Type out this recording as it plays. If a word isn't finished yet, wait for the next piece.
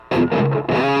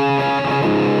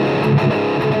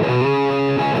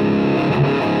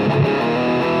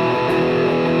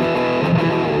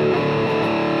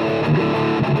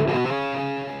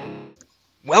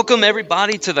Welcome,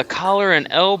 everybody, to the Collar and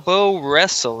Elbow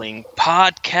Wrestling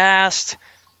Podcast.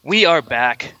 We are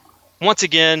back once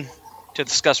again to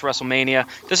discuss WrestleMania.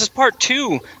 This is part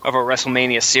 2 of our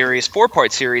WrestleMania series,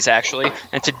 4-part series, actually.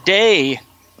 And today,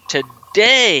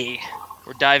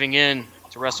 we're diving in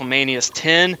to WrestleManias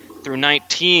 10 through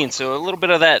 19. So a little bit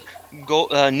of that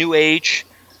new age,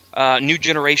 new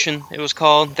generation, it was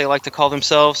called. They like to call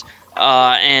themselves.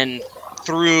 And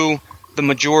through the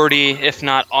majority, if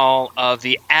not all, of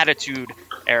the Attitude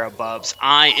Era Bubs.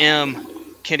 I am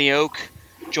Kenny Oak,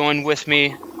 joined with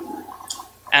me,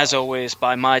 as always,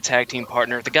 by my tag team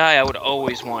partner, the guy I would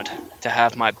always want to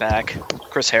have my back,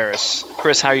 Chris Harris.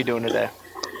 Chris, how are you doing today?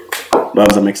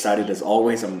 Bubs, I'm excited as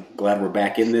always. I'm glad we're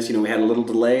back in this. We had a little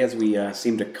delay, as we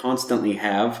seem to constantly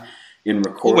have in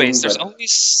recording. Always, there's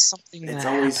always something. It's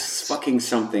always fucking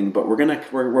something, but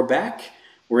we're back.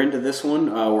 We're into this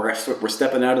one. We're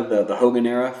stepping out of the Hogan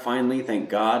era, finally, thank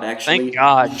God, actually. Thank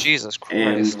God, Jesus Christ.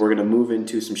 And we're going to move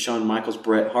into some Shawn Michaels,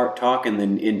 Bret Hart talk, and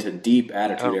then into deep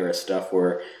Attitude Era stuff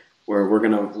where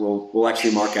we'll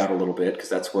actually mark out a little bit, because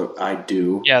that's what I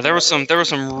do. Yeah, there was some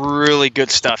really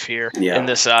good stuff here in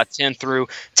this 10 through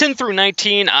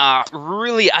 19.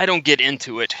 Really, I don't get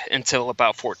into it until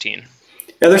about 14.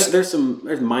 Yeah, there's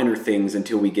minor things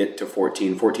until we get to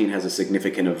 14. 14 has a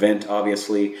significant event,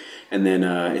 obviously, and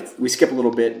then we skip a little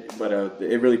bit, but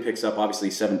it really picks up. Obviously,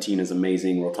 17 is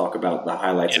amazing. We'll talk about the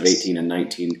highlights of 18 and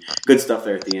 19. Good stuff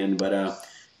there at the end, but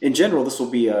in general, this will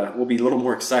be we'll be a little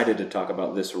more excited to talk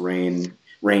about this range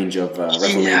of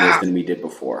WrestleManias than we did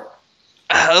before.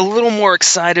 A little more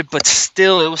excited, but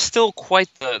still, it was still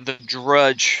quite the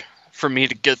drudge for me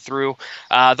to get through.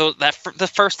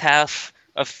 The first half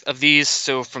of these,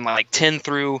 so from like 10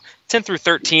 through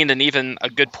 13, and even a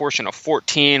good portion of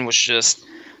 14 was just,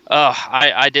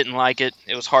 I didn't like it.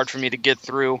 It was hard for me to get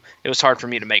through. It was hard for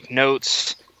me to make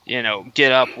notes,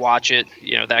 get up, watch it,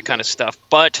 that kind of stuff.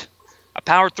 But I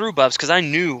powered through, Bubs, because I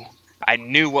knew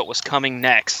what was coming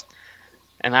next,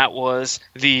 and that was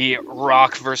the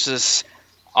Rock versus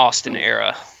Austin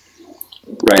era.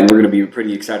 Right, and we're going to be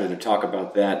pretty excited to talk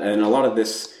about that. And a lot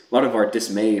of our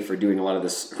dismay for doing a lot of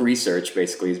this research,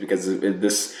 basically, is because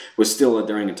this was still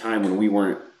during a time when we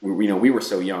were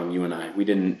so young, you and I. We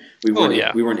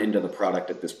weren't into the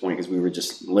product at this point, because we were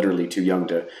just literally too young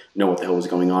to know what the hell was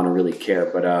going on or really care.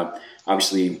 But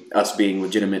obviously, us being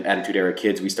legitimate Attitude Era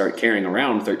kids, we start carrying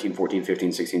around 13, 14,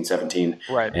 15, 16, 17.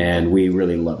 Right. And we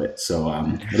really love it. So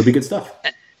it'll be good stuff.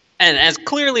 And as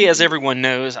clearly as everyone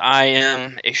knows, I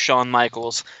am a Shawn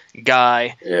Michaels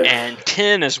guy, and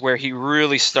 10 is where he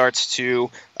really starts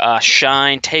to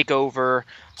shine, take over,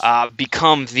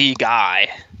 become the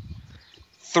guy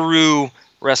through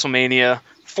WrestleMania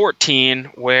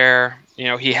 14, where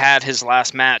he had his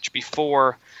last match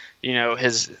before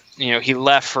he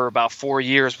left for about 4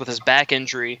 years with his back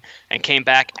injury and came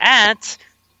back at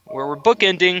where we're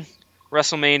bookending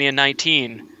WrestleMania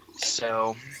 19.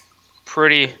 So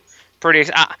pretty.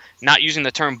 Not using the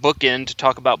term bookend to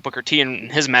talk about Booker T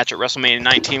and his match at WrestleMania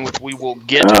 19, which we will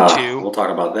get to. We'll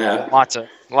talk about that. Lots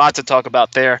to talk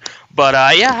about there. But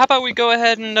how about we go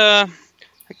ahead and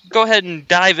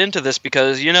dive into this,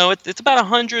 because it's about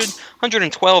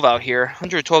 112 out here,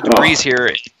 112 degrees here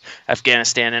in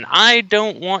Afghanistan, and I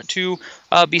don't want to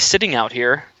be sitting out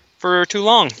here for too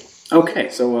long. Okay,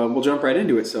 so we'll jump right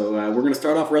into it. So we're going to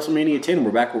start off WrestleMania 10.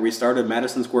 We're back where we started,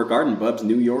 Madison Square Garden, Bubs,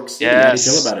 New York City. Yes.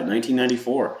 How do you feel about it?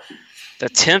 1994. The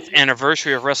 10th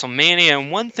anniversary of WrestleMania,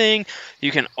 and one thing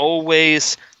you can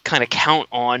always kind of count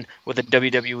on with the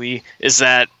WWE is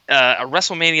that a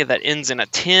WrestleMania that ends in a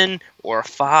 10 or a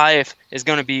 5 is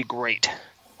going to be great.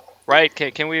 Right?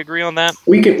 Can we agree on that?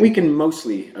 We can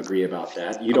mostly agree about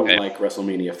that. You don't like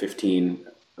WrestleMania 15.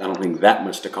 I don't think that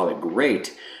much to call it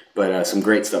great. But some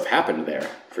great stuff happened there,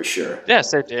 for sure.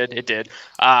 Yes, it did.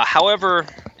 However,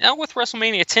 with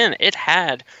WrestleMania 10, it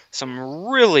had some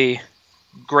really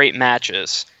great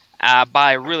matches.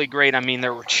 By really great, I mean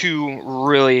there were 2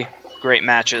 really great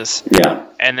matches. Yeah.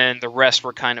 And then the rest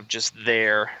were kind of just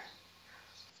there.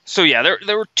 So yeah,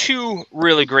 there were 2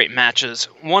 really great matches.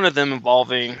 Both of them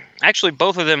involving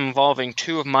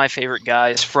 2 of my favorite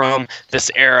guys from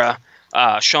this era,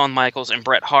 Shawn Michaels and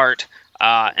Bret Hart.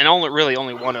 And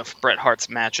only one of Bret Hart's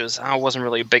matches. I wasn't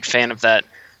really a big fan of that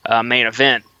main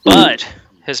event, but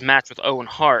his match with Owen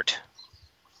Hart,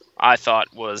 I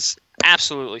thought, was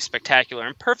absolutely spectacular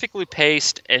and perfectly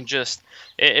paced, and just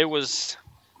it was.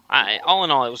 All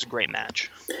in all, it was a great match.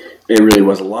 It really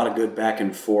was a lot of good back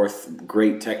and forth,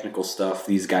 great technical stuff.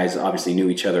 These guys obviously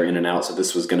knew each other in and out, so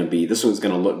this was going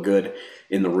to look good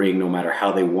in the ring, no matter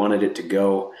how they wanted it to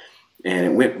go. and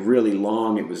it went really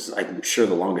long. It was, I'm sure,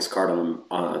 the longest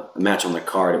match on the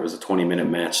card. It was a 20-minute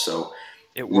match, so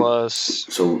it was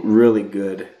so really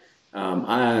good.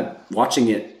 Rewatching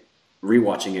it,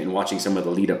 and watching some of the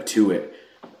lead up to it.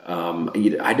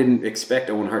 I didn't expect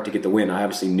Owen Hart to get the win. I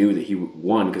obviously knew that he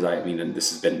won because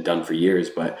this has been done for years.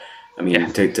 But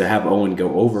to have Owen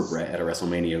go over Bret at a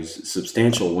WrestleMania was a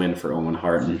substantial win for Owen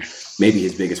Hart, and maybe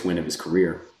his biggest win of his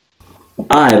career.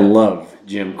 I love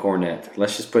Jim Cornette.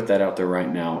 Let's just put that out there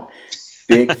right now.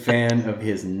 Big fan of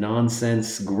his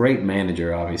nonsense. Great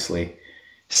manager, obviously.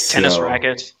 Tennis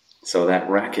racket. So that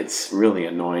racket's really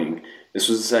annoying. This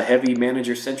was a heavy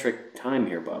manager-centric time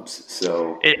here, Bubs.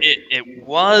 So it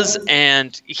was,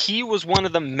 and he was one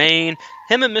of the main.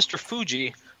 Him and Mr.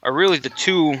 Fuji are really the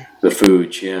two. The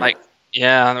Fuji,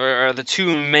 yeah. Are the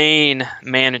two main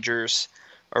managers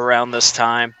around this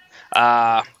time.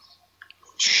 Cornette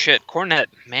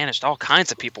managed all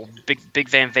kinds of people. Big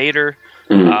Van Vader,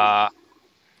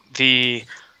 the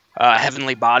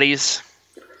Heavenly Bodies.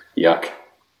 Yuck.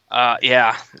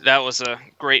 Yeah, that was a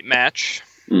great match.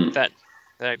 That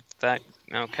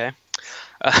okay.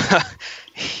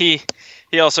 He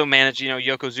also managed,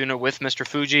 Yokozuna with Mr.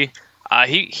 Fuji.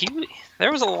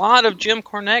 There was a lot of Jim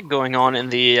Cornette going on in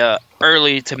the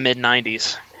early to mid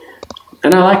 '90s.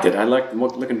 And I liked it. I liked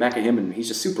looking back at him, and he's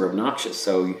just super obnoxious.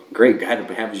 So great guy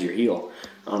to have as your heel,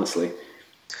 honestly.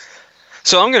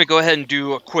 So I'm going to go ahead and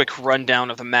do a quick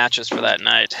rundown of the matches for that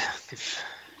night, if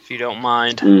you don't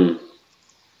mind.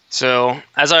 So,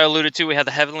 as I alluded to, we had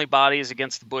the Heavenly Bodies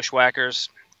against the Bushwhackers.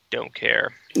 Don't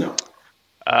care. No.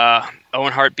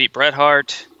 Owen Hart beat Bret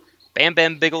Hart. Bam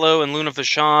Bam Bigelow and Luna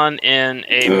Vachon in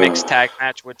a mixed tag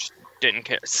match, which didn't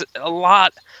care.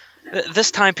 This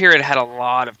time period had a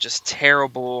lot of just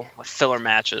terrible filler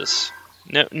matches.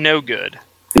 No good.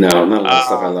 No, not a lot of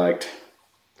stuff I liked.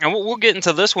 And we'll get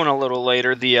into this one a little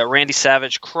later. The Randy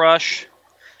Savage Crush.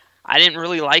 I didn't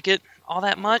really like it all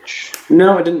that much.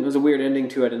 No, I didn't. It was a weird ending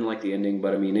too. I didn't like the ending,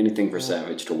 but anything for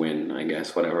Savage to win, I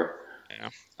guess. Whatever. Yeah.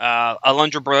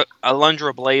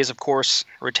 Alundra Blaze, of course,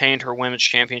 retained her women's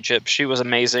championship. She was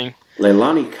amazing.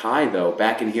 Leilani Kai, though,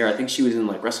 back in here, I think she was in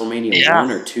WrestleMania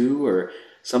 1 or 2 or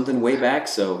something way back.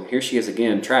 So here she is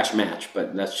again. Trash match,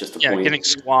 but that's just the point. Yeah, getting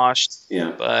squashed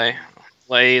by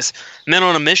Blaze. Men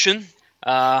on a Mission.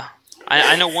 I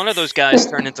know one of those guys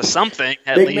turned into something,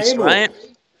 at Big least, Mabel. Right?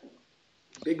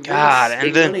 Big God, Vince, and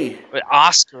big then money.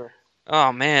 Oscar.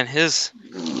 Oh, man, his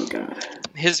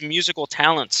musical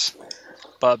talents,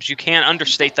 Bubs. You can't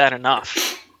understate that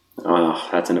enough. Oh,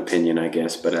 that's an opinion, I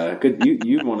guess. But good.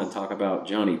 You'd want to talk about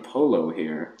Johnny Polo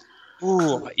here.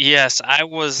 Ooh, yes, I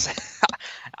was.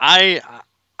 I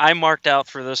marked out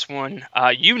for this one.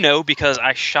 Because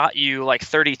I shot you like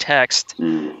 30 texts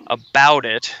about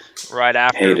it right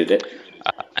after. Hated it.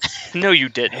 No, you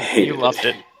didn't. You loved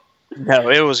it. No,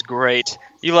 it was great.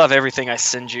 You love everything I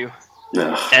send you.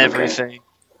 Everything. Okay.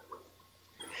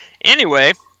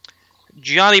 Anyway,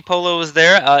 Johnny Polo is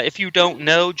there. If you don't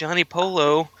know, Johnny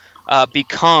Polo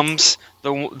becomes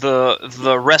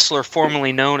the wrestler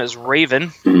formerly known as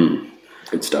Raven.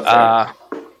 Good stuff. Right?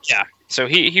 Yeah. So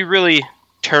he really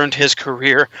turned his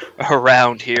career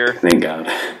around here. Thank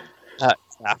God.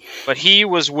 Yeah. But he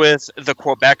was with the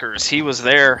Quebecers. He was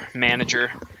their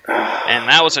manager. And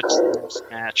that was a tremendous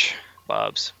match,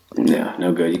 Bubs. Yeah,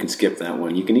 no good. You can skip that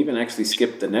one. You can even actually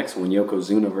skip the next one,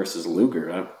 Yokozuna versus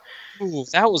Luger. Ooh,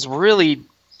 that was really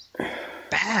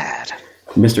bad.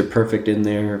 Mr. Perfect in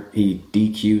there. He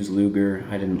DQs Luger.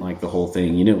 I didn't like the whole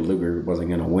thing. Luger wasn't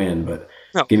going to win, but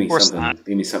no, give me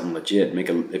something legit.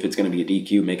 If it's going to be a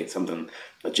DQ, make it something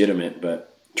legitimate,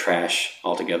 but trash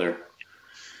altogether.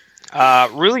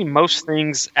 Really, most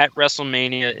things at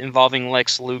WrestleMania involving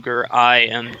Lex Luger, I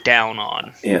am down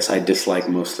on. Yes, I dislike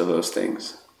most of those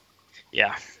things.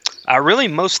 Yeah. Really,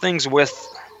 most things with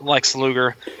Lex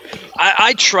Luger,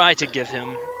 I try to give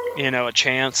him, a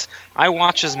chance. I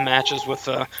watch his matches with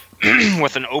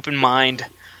with an open mind,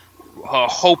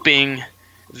 hoping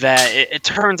that it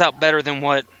turns out better than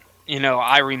what,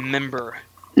 I remember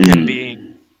him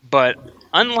being. But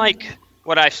unlike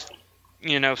what I've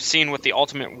seen with the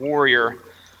Ultimate Warrior,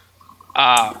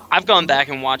 I've gone back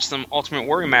and watched some Ultimate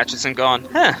Warrior matches and gone,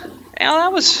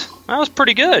 that was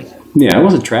pretty good. Yeah, it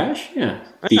wasn't trash. Yeah,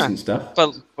 decent stuff.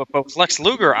 But with Lex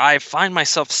Luger, I find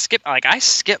myself I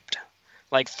skipped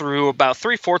through about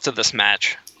 3/4 of this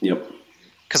match. Yep.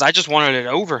 Because I just wanted it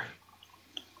over.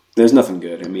 There's nothing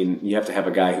good. You have to have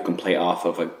a guy who can play off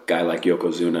of a guy like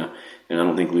Yokozuna, and I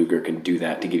don't think Luger can do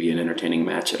that to give you an entertaining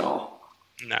match at all.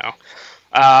 No.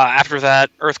 After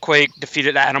that, Earthquake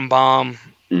defeated Atom Bomb.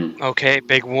 Okay,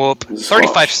 big whoop.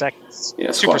 35 seconds.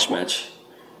 Yeah, squash match.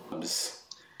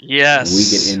 Yes. We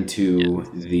get into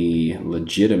the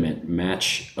legitimate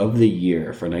match of the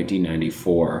year for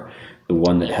 1994, the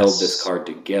one that held this card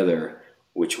together,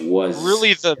 which was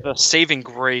really the saving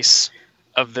grace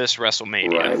of this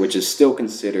WrestleMania. Right, which is still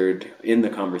considered in the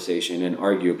conversation and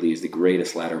arguably is the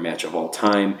greatest ladder match of all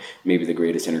time, maybe the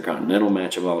greatest intercontinental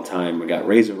match of all time. We got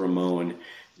Razor Ramon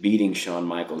beating Shawn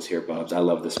Michaels here, Bubs. I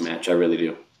love this match. I really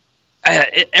do.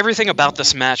 Everything about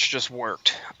this match just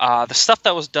worked. The stuff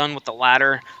that was done with the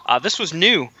ladder, this was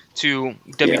new to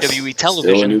WWE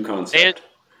television. Still a new concept.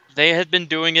 They had been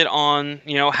doing it on,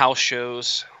 house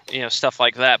shows, stuff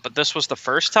like that. But this was the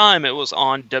first time it was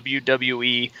on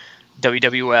WWE,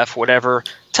 WWF, whatever,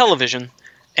 television.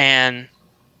 And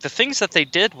the things that they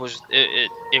did was,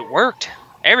 it worked.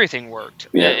 Everything worked.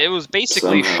 Yeah, it was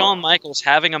basically Shawn Michaels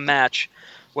having a match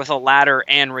with a ladder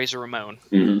and Razor Ramon.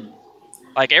 Mm-hmm.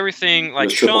 Like everything, like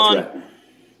Shawn,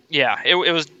 yeah, it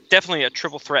was definitely a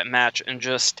triple threat match, and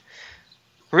just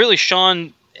really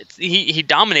Shawn, he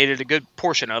dominated a good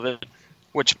portion of it,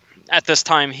 which at this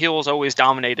time heels always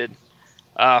dominated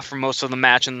for most of the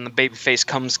match, and the babyface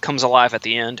comes alive at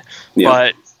the end.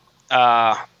 Yeah.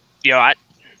 But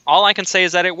all I can say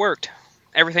is that it worked.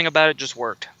 Everything about it just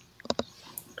worked.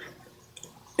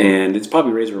 And it's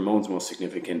probably Razor Ramon's most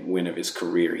significant win of his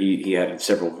career. He had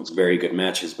several very good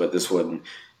matches, but this was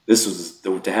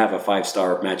to have a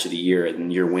 5-star match of the year,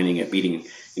 and you're winning it, beating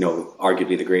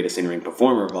arguably the greatest in-ring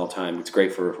performer of all time. It's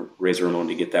great for Razor Ramon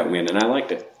to get that win, and I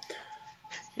liked it.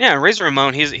 Yeah, Razor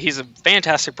Ramon, he's a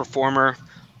fantastic performer.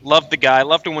 Loved the guy.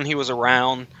 Loved him when he was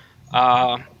around.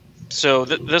 So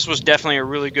this was definitely a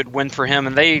really good win for him,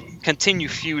 and they continue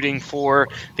feuding for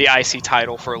the IC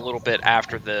title for a little bit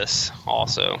after this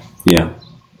also. Yeah.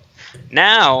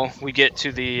 Now we get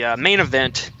to the main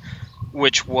event,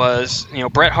 which was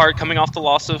Bret Hart coming off the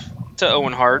loss to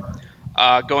Owen Hart,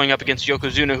 going up against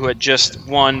Yokozuna, who had just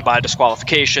won by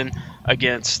disqualification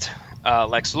against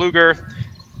Lex Luger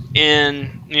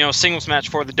in singles match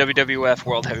for the WWF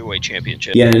World Heavyweight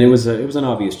Championship. Yeah, and it was an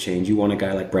obvious change. You want a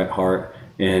guy like Bret Hart.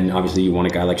 And obviously you want a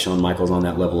guy like Shawn Michaels on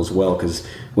that level as well, because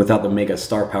without the mega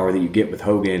star power that you get with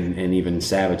Hogan and even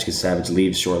Savage, because Savage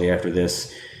leaves shortly after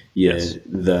this,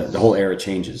 the whole era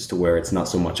changes to where it's not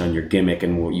so much on your gimmick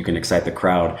and you can excite the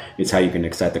crowd. It's how you can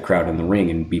excite the crowd in the ring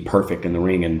and be perfect in the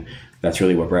ring, and that's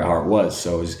really what Bret Hart was.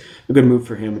 So it was a good move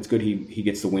for him. It's good he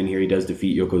gets the win here. He does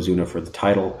defeat Yokozuna for the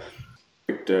title.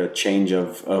 A change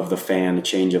of the fan, a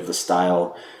change of the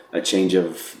style, a change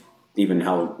of even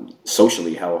how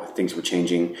things were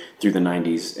changing through the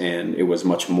 90s, and it was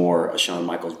much more a Shawn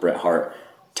Michaels, Bret Hart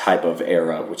type of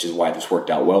era, which is why this worked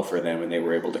out well for them, and they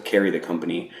were able to carry the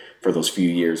company for those few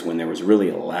years when there was really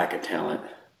a lack of talent.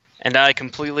 And I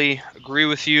completely agree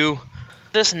with you.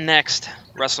 This next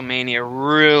WrestleMania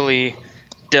really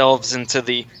delves into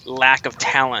the lack of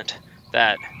talent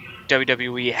that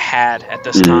WWE had at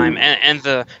this time, and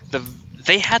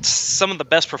they had some of the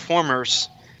best performers,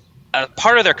 a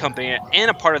part of their company and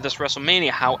a part of this WrestleMania.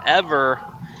 However,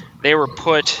 they were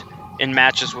put in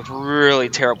matches with really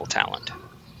terrible talent.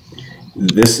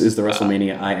 This is the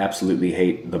WrestleMania I absolutely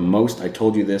hate the most. I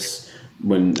told you this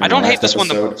when I don't hate this one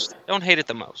the most. Don't hate it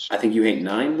the most. I think you hate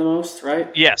 9 the most,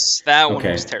 right? Yes, that one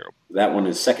was terrible. That one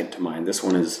is second to mine. This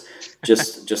one is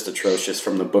just atrocious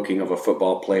from the booking of a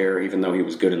football player, even though he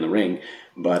was good in the ring.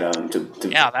 But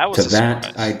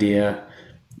that idea,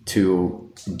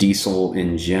 to Diesel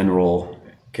in general,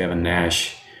 Kevin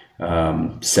Nash,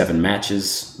 7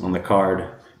 matches on the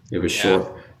card. It was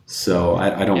short, so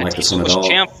I don't like this one at all. Diesel was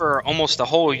champ for almost a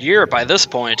whole year by this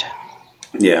point.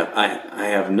 Yeah, I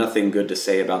have nothing good to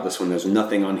say about this one. There's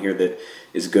nothing on here that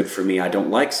is good for me. I don't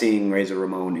like seeing Razor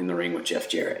Ramon in the ring with Jeff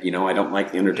Jarrett. I don't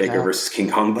like The Undertaker versus King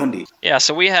Kong Bundy. Yeah,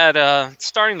 so we had,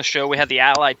 starting the show, we had the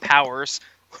Allied Powers,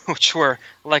 which were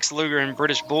Lex Luger and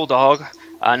British Bulldog,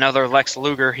 another Lex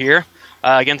Luger here,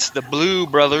 against the Blue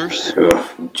Brothers,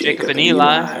 Jacob and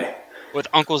Eli, with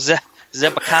Uncle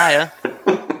Zebekiah.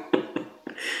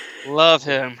 Love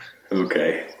him.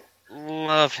 Okay.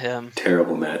 Love him.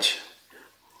 Terrible match.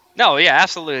 No, yeah,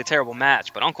 absolutely a terrible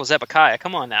match, but Uncle Zebekiah,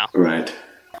 come on now. Right.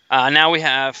 Now we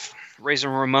have Razor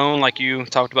Ramon, like you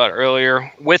talked about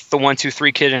earlier, with the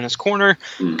 1-2-3 Kid in his corner,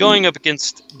 going up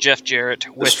against Jeff Jarrett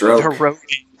with the Roadie.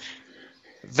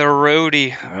 The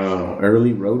Roadie. Oh,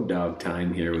 early Road Dogg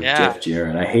time here with Jeff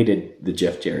Jarrett. I hated the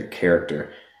Jeff Jarrett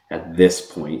character at this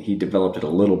point. He developed it a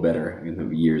little better in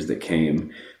the years that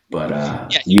came,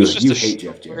 but you hate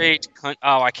Jeff Jarrett.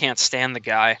 I can't stand the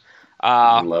guy.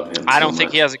 I love him. I don't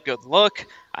think he has a good look.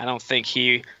 I don't think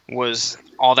he was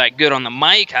all that good on the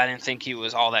mic. I didn't think he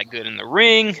was all that good in the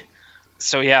ring.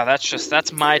 So yeah,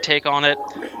 that's my take on it.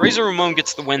 Razor Ramon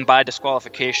gets the win by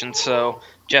disqualification, so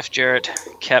Jeff Jarrett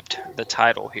kept the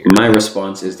title here. My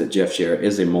response is that Jeff Jarrett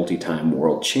is a multi-time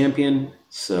world champion,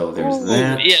 so there's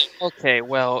that. Yeah. Okay.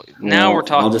 Well, now we're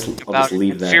talking about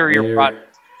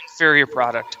inferior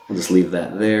product. I'll just leave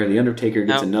that there. The Undertaker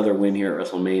gets another win here at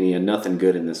WrestleMania. Nothing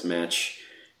good in this match.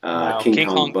 King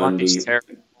Kong Bundy.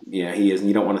 Yeah, he is.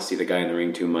 You don't want to see the guy in the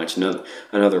ring too much.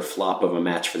 Another flop of a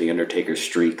match for the Undertaker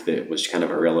streak that was kind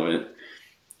of irrelevant.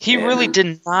 He really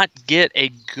did not get a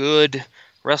good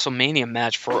WrestleMania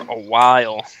match for a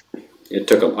while. It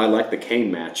took I like the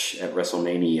Kane match at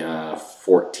WrestleMania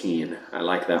 14. I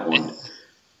like that one.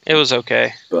 It was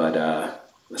okay. But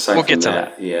aside from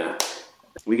that, yeah.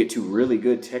 We get two really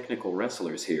good technical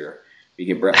wrestlers here. We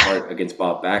get Bret Hart against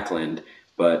Bob Backlund.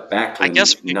 But Backlund, I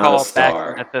guess we not call a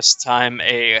star. Backlund at this time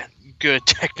a good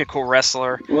technical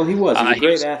wrestler. Well, he was. He was a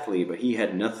great athlete, but he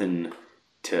had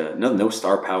no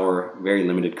star power, very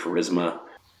limited charisma.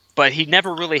 But he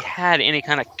never really had any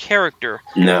kind of character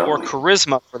or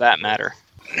charisma, for that matter.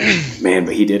 Man,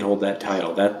 but he did hold that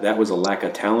title. That was a lack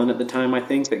of talent at the time, I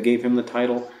think, that gave him the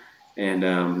title. And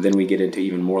then we get into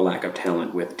even more lack of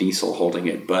talent with Diesel holding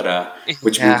it. But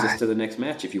which moves us to the next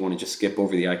match. If you want to just skip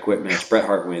over the I Quit match, Bret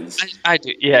Hart wins. I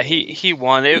do. Yeah, he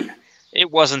won.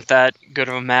 It wasn't that good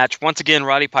of a match. Once again,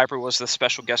 Roddy Piper was the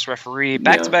special guest referee.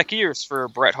 Back-to-back years for a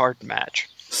Bret Hart match.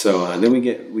 So then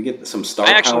we get some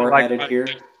star power added here.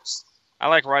 I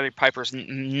like Roddy Piper's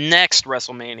next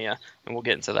WrestleMania, and we'll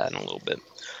get into that in a little bit.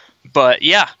 But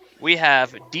yeah, we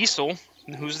have Diesel,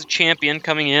 who's the champion,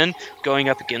 coming in, going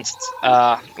up against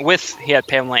he had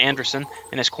Pamela Anderson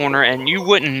in his corner, and you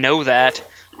wouldn't know that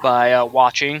by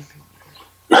watching.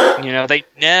 They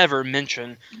never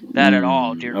mention that at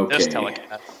all during this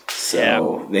telecast.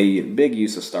 So the big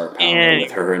use of star power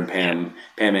with her and Pam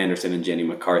Anderson and Jenny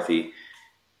McCarthy.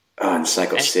 Oh, and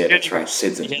Psycho Sid. That's right.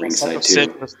 Sid's at ringside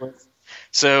too.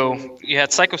 So you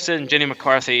had Psycho Sid and Jenny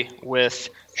McCarthy with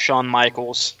Shawn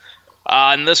Michaels.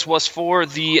 And this was for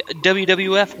the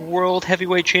WWF World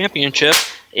Heavyweight Championship.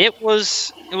 It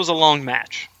was a long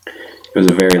match. It was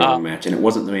a very long match, and it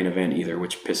wasn't the main event either,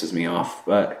 which pisses me off.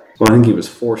 But I think he was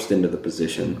forced into the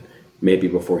position, maybe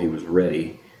before he was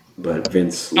ready. But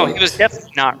Vince. No, he was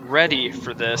definitely not ready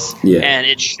for this. Yeah. And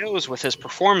it shows with his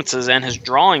performances and his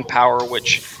drawing power,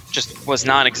 which just was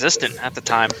non-existent at the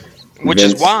time. Which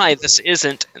is why this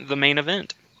isn't the main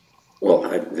event. Well,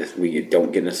 we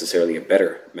don't get necessarily a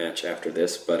better match after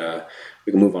this, but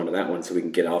we can move on to that one so we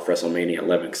can get off WrestleMania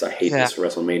 11 because I hate this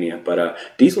WrestleMania. But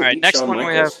Diesel beat next Shawn one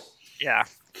Michaels.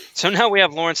 So now we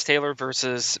have Lawrence Taylor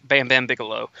versus Bam Bam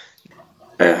Bigelow.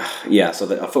 So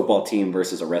a football team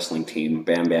versus a wrestling team.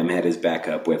 Bam Bam had his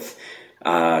backup with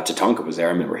Tatanka was there.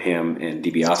 I remember him and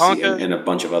DiBiase and a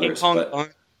bunch of others.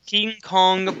 King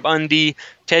Kong Bundy,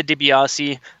 Ted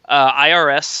DiBiase,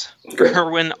 IRS,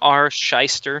 Kerwin R.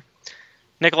 Shyster,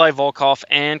 Nikolai Volkov,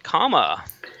 and Kama.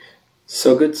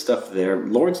 So good stuff there.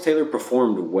 Lawrence Taylor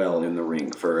performed well in the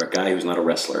ring for a guy who's not a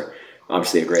wrestler.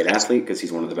 Obviously a great athlete because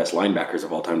he's one of the best linebackers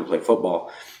of all time to play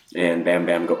football. And Bam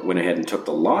Bam went ahead and took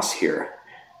the loss here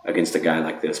against a guy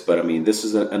like this. But, I mean, this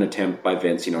is an attempt by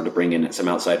Vince, to bring in some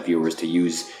outside viewers to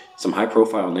use some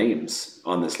high-profile names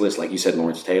on this list. Like you said,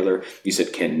 Lawrence Taylor. You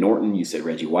said Ken Norton. You said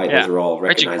Reggie White. Those are all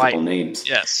recognizable names.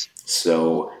 Yes.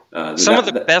 So some of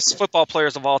the best football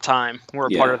players of all time were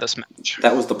a part of this match.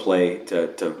 That was the play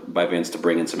by Vince to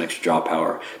bring in some extra draw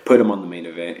power, put him on the main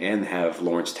event, and have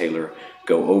Lawrence Taylor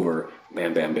go over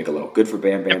Bam Bam Bigelow. Good for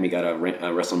Bam Bam. He got a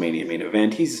WrestleMania main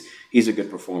event. He's a good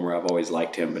performer. I've always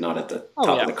liked him, but not at the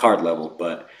top of the card level.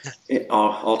 But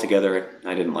altogether,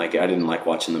 I didn't like it. I didn't like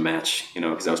watching the match,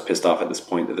 because I was pissed off at this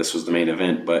point that this was the main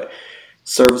event. But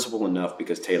serviceable enough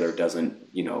because Taylor doesn't,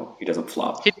 he doesn't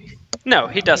flop. No,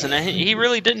 he doesn't. He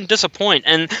really didn't disappoint.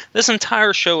 And this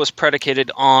entire show was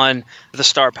predicated on the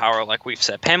star power, like we've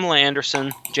said. Pamela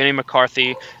Anderson, Jenny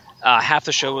McCarthy. Half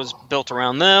the show was built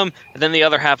around them, and then the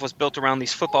other half was built around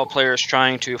these football players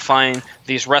trying to find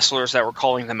these wrestlers that were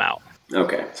calling them out.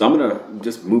 Okay, so I'm going to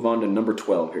just move on to number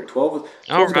 12 here. 12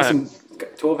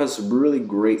 has some really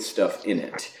great stuff in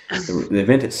it. The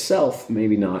event itself,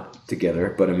 maybe not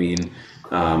together, but I mean,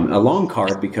 a long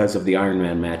card because of the Iron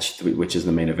Man match, which is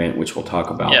the main event, which we'll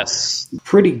talk about. Yes.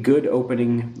 Pretty good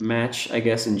opening match, I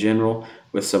guess, in general,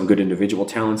 with some good individual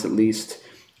talents at least.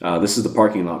 This is the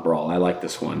parking lot brawl. I like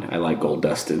this one. I like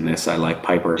Goldust in this. I like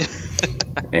Piper.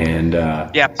 And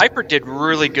Piper did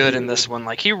really good in this one.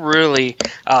 Like he really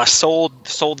sold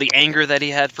the anger that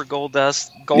he had for Goldust.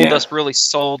 Goldust really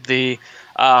sold the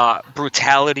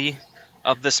brutality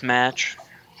of this match.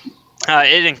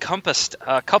 It encompassed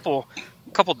a couple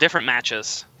different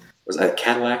matches. was that a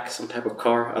Cadillac, some type of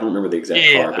car? I don't remember the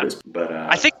exact car, but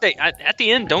I think they at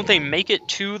the end, don't they make it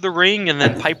to the ring and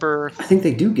then Piper? I think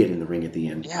they do get in the ring at the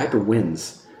end. Yeah. Piper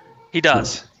wins. He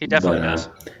does. He definitely does.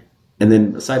 And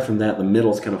then aside from that, the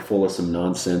middle's kind of full of some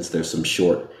nonsense. There's some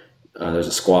short. There's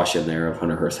a squash in there of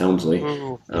Hunter Hearst Helmsley.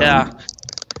 Ooh, yeah.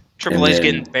 Triple H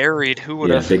getting buried. Who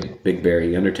would have? Big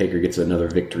bury. Undertaker gets another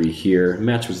victory here. The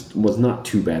match was not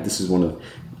too bad. This is one of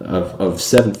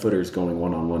 7-footers going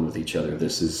one-on-one with each other.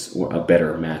 This is a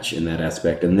better match in that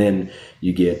aspect. And then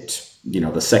you get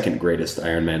the second greatest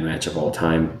Iron Man match of all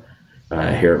time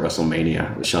here at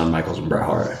WrestleMania with Shawn Michaels and Bret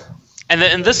Hart.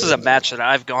 And this is a match that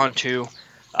I've gone to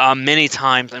many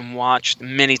times and watched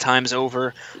many times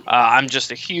over. I'm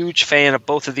just a huge fan of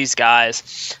both of these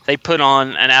guys. They put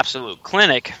on an absolute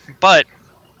clinic, but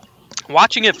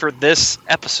watching it for this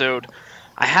episode,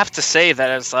 I have to say that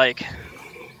it's like,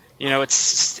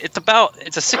 it's a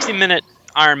 60-minute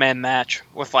Iron Man match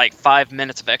with like 5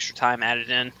 minutes of extra time added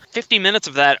in. 50 minutes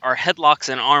of that are headlocks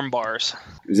and arm bars.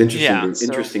 It was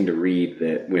interesting to read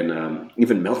that when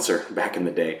even Meltzer back in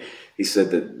the day, he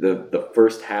said that the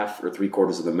first half or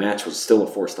 3/4 of the match was still a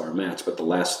 4-star match, but the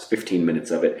last 15 minutes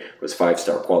of it was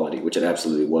 5-star quality, which it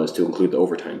absolutely was, to include the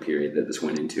overtime period that this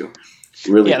went into.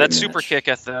 Really, yeah, that super kick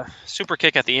at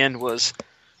the end was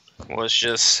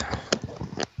just.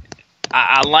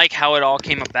 I like how it all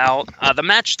came about. The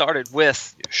match started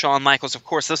with Shawn Michaels. Of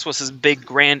course, this was his big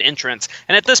grand entrance,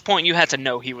 and at this point, you had to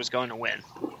know he was going to win.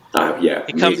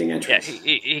 Amazing entrance.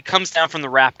 Yeah, he comes down from the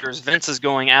Raptors. Vince is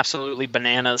going absolutely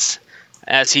bananas,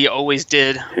 as he always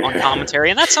did on commentary,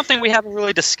 and that's something we haven't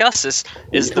really discussed. Is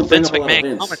the Vince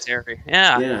McMahon commentary?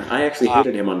 Yeah. Yeah, I actually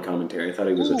hated him on commentary. I thought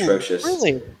he was atrocious.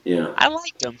 Really? Yeah. I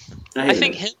liked him. I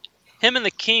think him and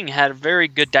the King had a very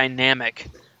good dynamic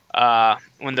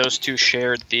when those two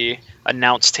shared the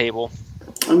announce table.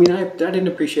 I mean, I didn't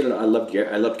appreciate it. I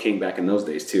loved King back in those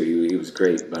days too. He was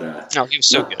great, but no, he was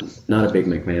so good. Not a big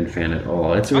McMahon fan at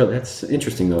all. That's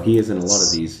interesting though. He is in a lot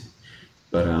of these,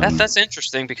 but that's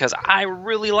interesting because I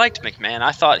really liked McMahon.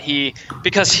 I thought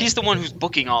because he's the one who's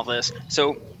booking all this,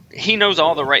 so he knows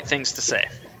all the right things to say.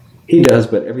 He does,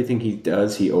 but everything he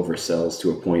does, he oversells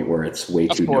to a point where it's way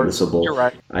too noticeable. You're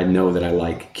right. I know that I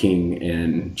like King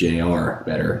and JR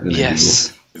better than I do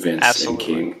Vince and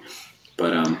King,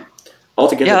 but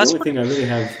altogether, the only thing I really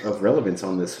have of relevance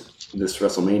on this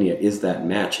WrestleMania is that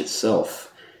match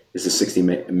itself. Is the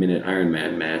 60-minute Iron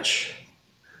Man match.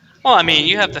 Well, I mean,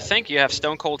 you have to think you have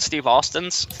Stone Cold Steve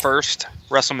Austin's first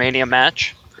WrestleMania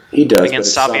match. He does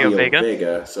against Savio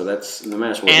Vega. So that's the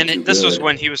match. This was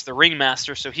when he was the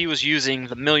ringmaster, so he was using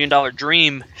the $1 Million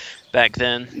Dream back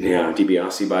then. Yeah,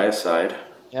 DiBiase by his side.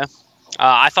 Yeah,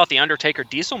 I thought the Undertaker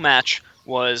Diesel match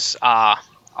was a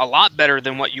lot better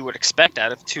than what you would expect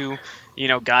out of two,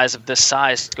 guys of this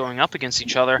size going up against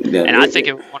each other. Yeah, and I think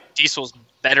it was one of Diesel's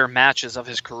better matches of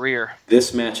his career.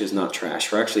 This match is not trash.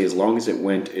 For actually, as long as it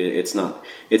went, it's not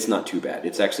too bad.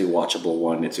 It's actually a watchable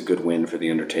one. It's a good win for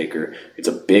the Undertaker. It's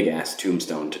a big ass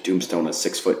tombstone to tombstone a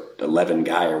 6'11"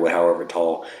 guy or however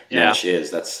tall Nash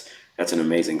is. That's an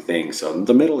amazing thing. So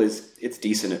the middle it's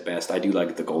decent at best. I do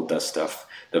like the Gold Dust stuff.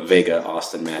 The Vega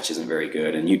Austin match isn't very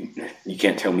good, and you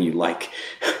can't tell me you like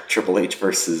Triple H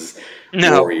versus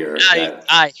Warrior.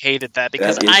 I hated that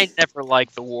because I never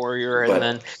liked the Warrior, and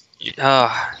then.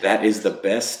 That is the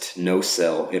best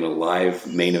no-sell in a live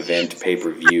main event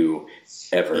pay-per-view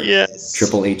ever. Yes.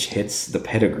 Triple H hits the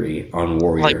pedigree on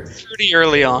Warrior. Like pretty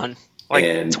early on.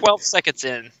 12 seconds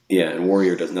in. Yeah, and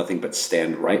Warrior does nothing but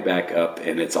stand right back up,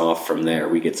 and it's off from there.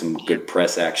 We get some good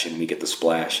press action. We get the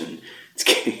splash, and it's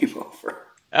game over.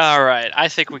 All right. I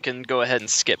think we can go ahead and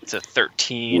skip to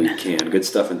 13. We can. Good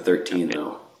stuff in 13,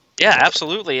 though. Yeah,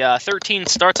 absolutely. 13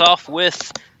 starts off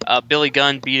with Billy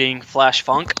Gunn beating Flash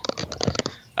Funk.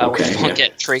 With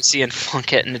Funkette Tracy and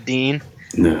Funkette Nadine.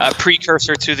 No.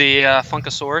 Precursor to the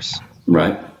Funkasaurus.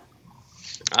 Right.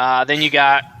 Then you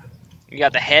got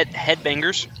the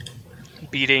Headbangers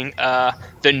beating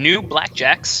the new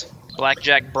Blackjacks.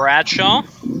 Blackjack Bradshaw.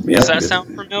 Yeah, does that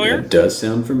sound familiar? It does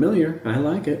sound familiar. I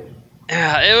like it.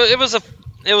 Yeah, it was a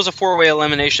 4-way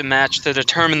elimination match to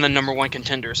determine the number one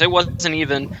contenders. It wasn't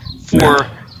even for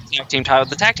tag team titles.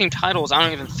 The tag team titles, I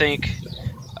don't even think.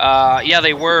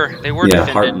 They were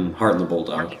defended. Hart and the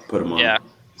Bulldog put them on. Yeah.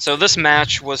 So this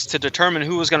match was to determine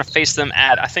who was going to face them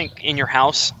at, I think, In Your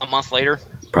House a month later.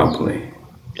 Probably.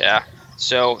 Yeah.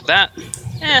 So that,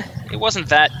 it wasn't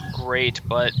that great,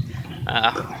 but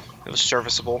it was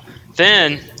serviceable.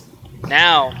 Then,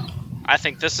 now, I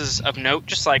think this is of note,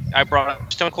 just like I brought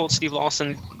up Stone Cold Steve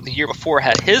Austin the year before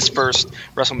had his first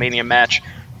WrestleMania match.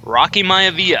 Rocky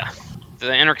Maivia,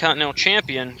 the Intercontinental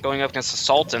Champion, going up against the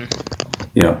Sultan.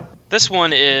 Yeah. This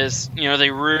one is, they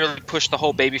really push the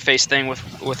whole babyface thing with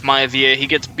Maivia. He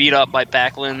gets beat up by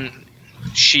Backlund,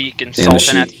 Sheik, and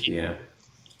Sultan. Yeah.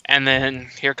 And then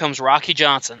here comes Rocky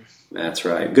Johnson. That's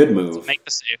right. Good move. Make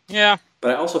the save. Yeah.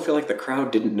 But I also feel like the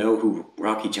crowd didn't know who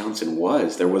Rocky Johnson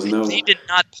was. There was no... He did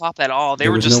not pop at all. They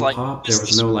were just like... Pop. There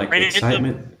was no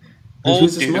excitement.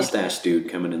 Who's this mustache dude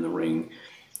coming in the ring?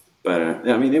 But,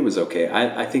 it was okay.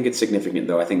 I think it's significant,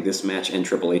 though. I think this match and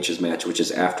Triple H's match, which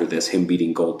is after this, him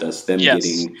beating Goldust, them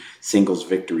getting singles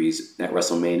victories at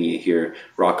WrestleMania here,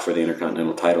 Rock for the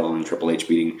Intercontinental title, and Triple H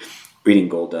beating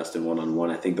Goldust in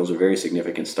one-on-one. I think those are very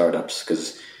significant startups,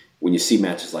 because when you see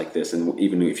matches like this, and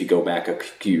even if you go back a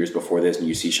few years before this and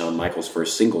you see Shawn Michaels'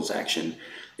 first singles action,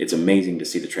 it's amazing to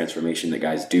see the transformation that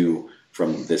guys do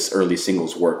from this early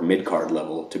singles work, mid-card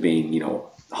level, to being,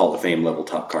 Hall of Fame level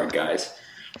top card guys.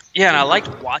 Yeah, and I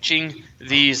liked watching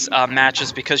these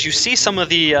matches because you see some of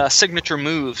the signature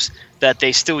moves that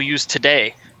they still use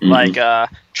today, like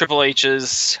Triple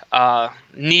H's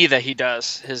knee that he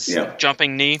does, his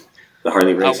jumping knee. The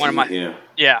Harley Race one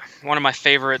of my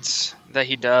favorites that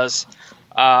he does.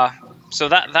 So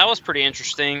that was pretty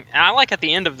interesting. And I like at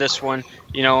the end of this one,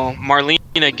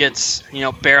 Marlena gets,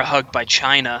 bear hugged by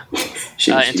Chyna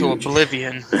into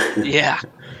oblivion. Yeah.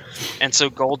 And so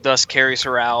Goldust carries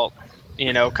her out.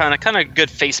 Kind of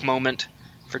good face moment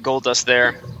for Goldust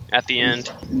there at the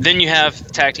end. Then you have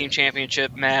the Tag Team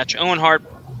Championship match. Owen Hart,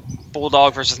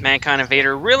 Bulldog versus Mankind and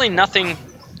Vader. Really nothing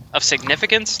of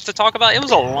significance to talk about. It was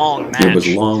a long match. It was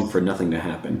long for nothing to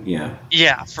happen, yeah.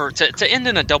 Yeah, to end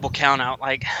in a double count out.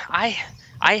 Like, I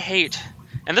hate,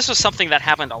 and this was something that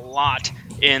happened a lot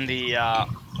in the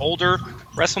older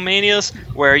WrestleManias,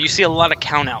 where you see a lot of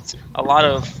countouts, a lot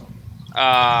of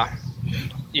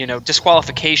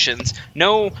disqualifications,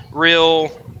 no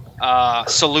real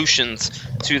solutions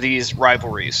to these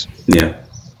rivalries. Yeah.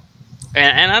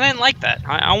 And I didn't like that.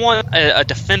 I want a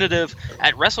definitive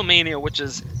at WrestleMania, which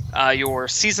is your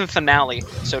season finale,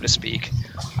 so to speak.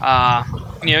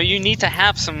 You need to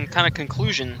have some kind of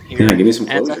conclusion here. Yeah, give me some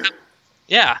closure.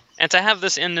 And to have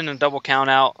this end in a double count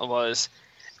out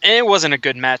it wasn't a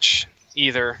good match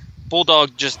either.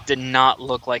 Bulldog just did not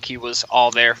look like he was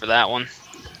all there for that one.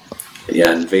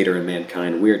 Yeah, and Vader and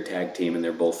Mankind, weird tag team, and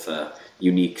they're both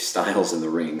unique styles in the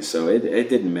ring, so it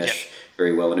didn't mesh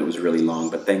very well, and it was really long,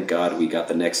 but thank God we got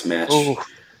the next match.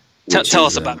 Tell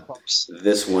us about it.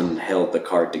 This one held the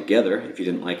card together, if you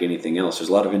didn't like anything else. There's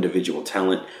a lot of individual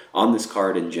talent on this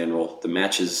card in general. The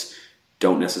matches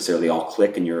don't necessarily all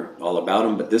click, and you're all about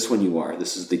them, but this one you are.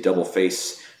 This is the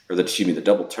the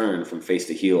double turn from face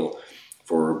to heel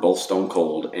for both Stone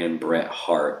Cold and Bret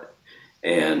Hart,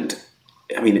 and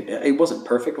it wasn't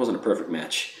perfect. It wasn't a perfect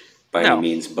match by any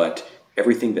means, but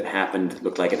everything that happened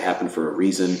looked like it happened for a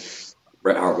reason.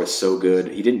 Bret Hart was so good.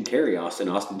 He didn't carry Austin.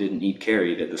 Austin didn't need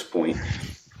carried at this point.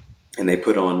 And they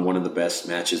put on one of the best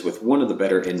matches with one of the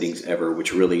better endings ever,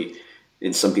 which really,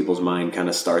 in some people's mind, kind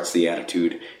of starts the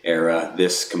Attitude Era.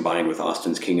 This combined with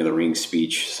Austin's King of the Ring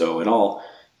speech. So it all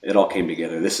came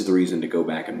together. This is the reason to go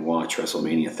back and watch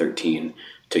WrestleMania 13,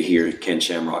 to hear Ken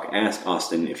Shamrock ask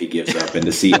Austin if he gives up, and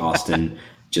to see Austin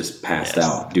just passed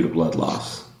out due to blood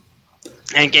loss.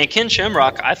 And Ken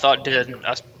Shamrock, I thought, did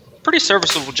a pretty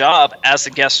serviceable job as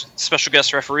a special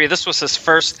guest referee. This was his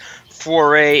first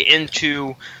foray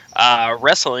into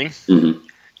wrestling,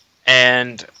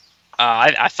 and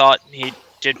I thought he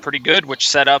did pretty good, which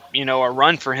set up a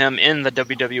run for him in the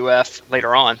WWF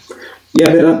later on. Yeah,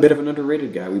 a bit of an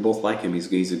underrated guy. We both like him.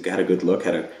 He's got a good look.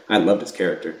 I loved his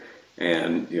character.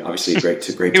 And obviously a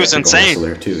great he was insane.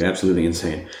 Wrestler too, absolutely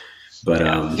insane.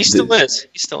 But he still is.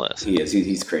 He still is. He is.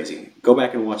 He's crazy. Go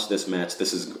back and watch this match.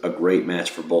 This is a great match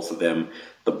for both of them.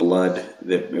 The blood,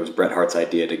 it was Bret Hart's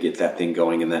idea to get that thing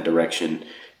going in that direction.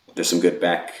 There's some good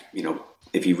back.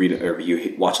 If you read or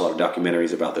you watch a lot of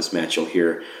documentaries about this match, you'll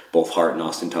hear both Hart and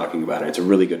Austin talking about it. It's a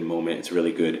really good moment. It's a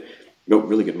really good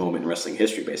moment in wrestling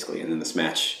history, basically. And then this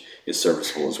match is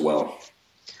serviceable as well.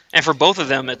 And for both of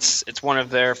them, it's one of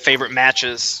their favorite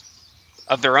matches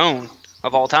of their own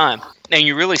of all time. And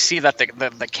you really see that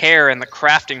the care and the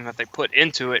crafting that they put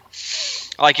into it.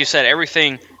 Like you said,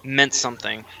 everything meant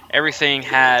something. Everything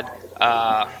had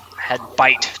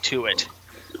bite to it.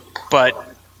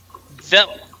 But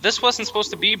this wasn't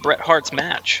supposed to be Bret Hart's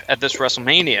match at this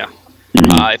WrestleMania.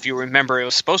 If you remember, he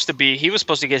was supposed to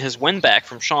get his win back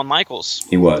from Shawn Michaels.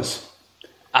 He was.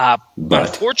 But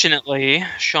unfortunately,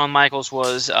 Shawn Michaels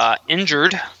was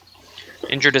injured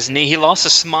his knee. He lost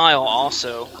his smile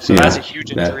also, so that's a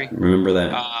huge injury. Remember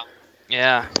that.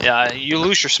 Yeah. You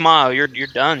lose your smile, you're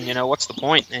done. What's the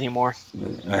point anymore?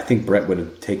 I think Brett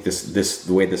would take this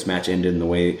the way this match ended and the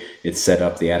way it's set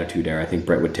up, the Attitude Era. I think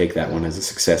Brett would take that one as a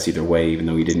success either way, even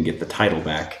though he didn't get the title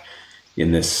back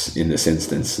in this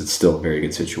instance. It's still a very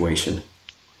good situation.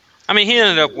 I mean, he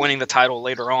ended up winning the title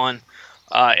later on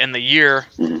in the year,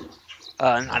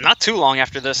 not too long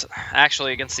after this,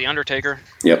 actually, against The Undertaker.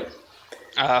 Yep.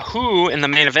 Who, in the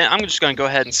main event, I'm just going to go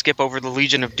ahead and skip over the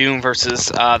Legion of Doom versus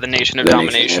the Nation of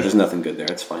Domination. Yeah, there's nothing good there.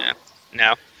 It's fine. Yeah.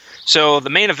 No. So the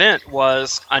main event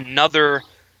was another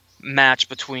match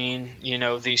between,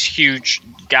 these huge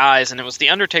guys, and it was The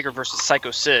Undertaker versus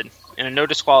Psycho Sid in a no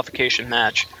disqualification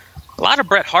match. A lot of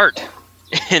Bret Hart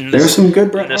in this. There's some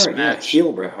good Bret Hart match. Yeah,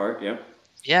 heel Bret Hart, yeah.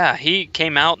 Yeah, he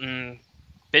came out and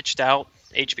bitched out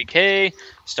HBK,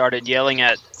 started yelling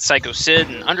at Psycho Sid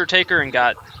and Undertaker, and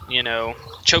got,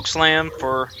 chokeslam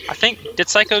for, I think, did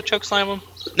Psycho chokeslam him?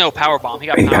 No, powerbomb. He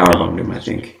got powerbombed him, I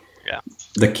think. Yeah.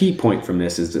 The key point from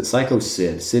this is that Psycho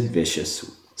Sid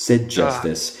Vicious, Sid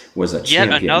Justice, was a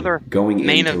champion another going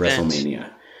main into event. WrestleMania.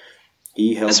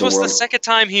 He held this was the second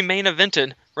time he main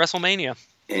evented WrestleMania.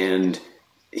 And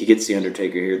he gets The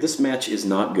Undertaker here. This match is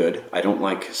not good. I don't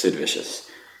like Sid Vicious.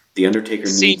 The Undertaker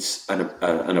needs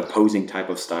an opposing type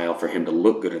of style for him to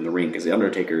look good in the ring, because The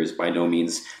Undertaker is by no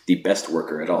means the best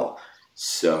worker at all.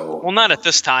 Well, not at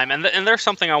this time, and there's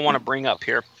something I want to bring up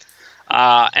here,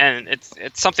 and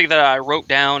it's something that I wrote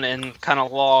down and kind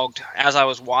of logged as I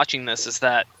was watching this. Is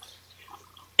that,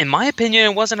 in my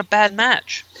opinion, it wasn't a bad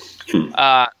match.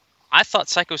 I thought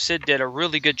Psycho Sid did a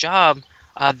really good job.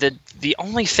 The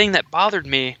only thing that bothered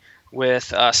me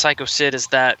with Psycho Sid is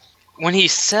that when he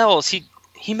sells,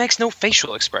 he makes no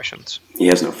facial expressions. He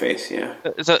has no face, yeah.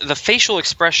 The facial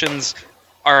expressions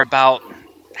are about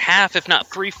half, if not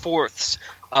 3/4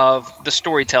 of the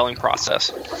storytelling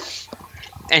process.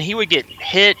 And he would get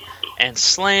hit and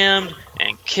slammed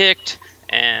and kicked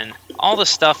and all this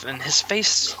stuff, and his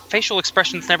facial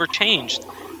expressions never changed.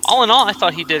 All in all, I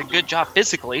thought he did a good job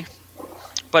physically,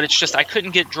 but it's just I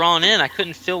couldn't get drawn in. I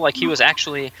couldn't feel like he was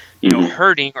actually,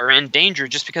 hurting or in danger,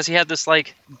 just because he had this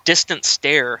distant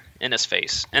stare in his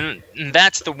face. And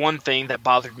that's the one thing that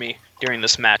bothered me during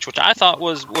this match, which I thought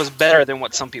was better than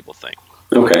what some people think.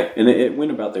 Okay, and it went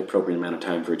about the appropriate amount of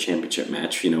time for a championship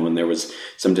match, and there was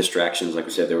some distractions. Like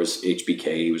we said, there was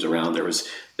HBK, he was around, there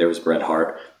was Bret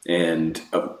Hart, and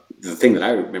the thing that I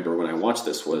remember when I watched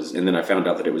this was, and then I found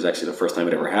out that it was actually the first time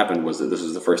it ever happened, was that this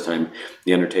was the first time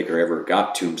The Undertaker ever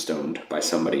got tombstoned by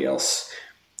somebody else.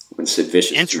 When Sid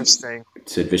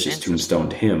Vicious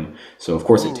tombstoned him. So of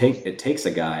course it takes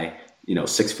a guy,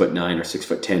 6'9" or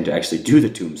 6'10" to actually do the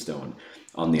tombstone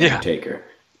on The Undertaker.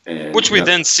 And, which we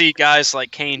then see guys like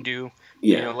Kane do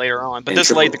later on. But this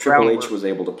laid the groundwork. Triple H was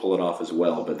able to pull it off as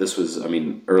well, but this was,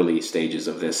 early stages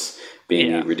of this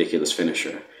being a ridiculous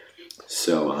finisher.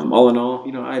 So all in all,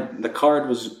 the card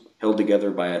was held together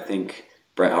by, I think,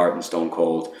 Bret Hart and Stone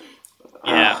Cold.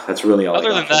 Yeah. That's really all I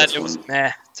got. Other than that, it was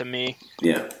meh to me.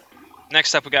 Yeah.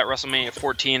 Next up, we got WrestleMania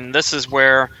 14. This is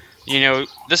where,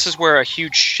 a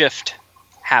huge shift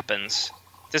happens.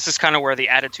 This is kind of where the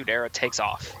Attitude Era takes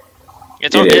off.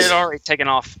 It had already taken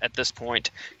off at this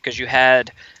point, because you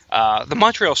had the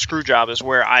Montreal Screwjob is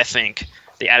where I think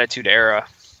the Attitude Era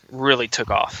really took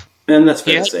off. And that's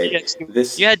fair to say.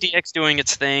 You had DX doing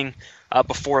its thing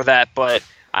before that, but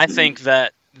I think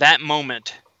that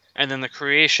moment and then the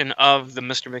creation of the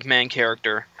Mr. McMahon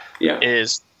character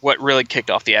is what really kicked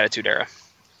off the Attitude Era.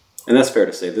 And that's fair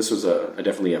to say. This was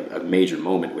definitely a major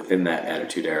moment within that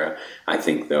Attitude Era. I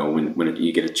think, though, when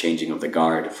you get a changing of the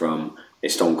guard from a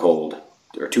Stone Cold,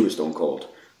 or to a Stone Cold,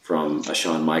 from a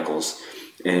Shawn Michaels.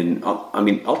 And,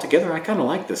 altogether, I kind of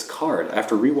like this card.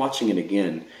 After rewatching it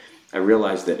again, I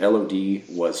realized that LOD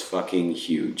was fucking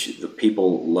huge. The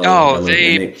people loved LOD.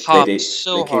 They popped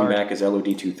so hard. They came back as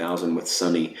LOD 2000 with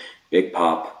Sonny, Big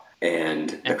Pop,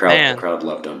 and the crowd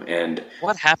loved them. And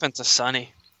what happened to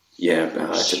Sonny? Yeah,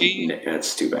 that's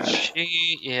too bad.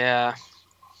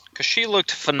 Because she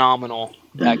looked phenomenal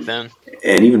back then.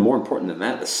 And even more important than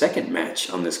that, the second match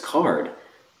on this card,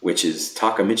 which is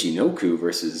Taka Michinoku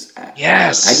versus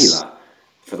Aguila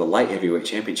for the light heavyweight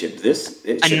championship. A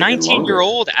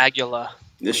 19-year-old Aguila.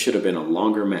 This should have been a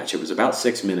longer match. It was about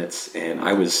 6 minutes, and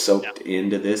I was soaked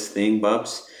into this thing,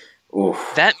 Bubs.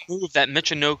 Oof. That move that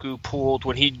Michinoku pulled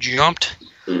when he jumped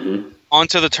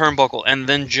onto the turnbuckle and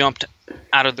then jumped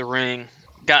out of the ring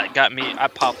got me. I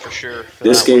popped for sure.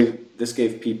 This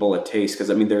gave people a taste, because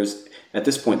there's at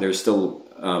this point there's still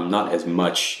not as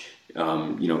much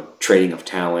trading of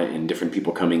talent and different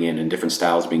people coming in and different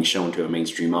styles being shown to a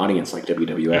mainstream audience like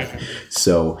WWF.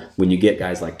 So when you get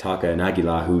guys like Taka and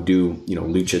Aguilar who do,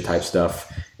 lucha type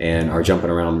stuff and are jumping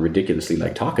around ridiculously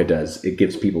like Taka does, it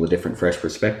gives people a different, fresh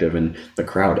perspective, and the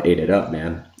crowd ate it up,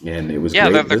 man. And it was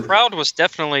great. Yeah, the crowd was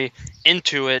definitely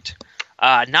into it.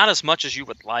 Not as much as you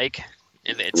would like.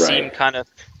 It seemed kind of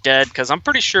dead because I'm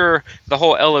pretty sure the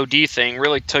whole LOD thing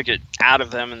really took it out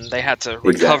of them, and they had to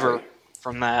recover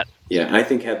from that. Yeah, and I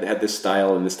think had this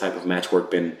style and this type of match work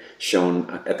been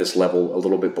shown at this level a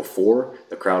little bit before,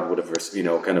 the crowd would have,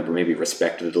 kind of maybe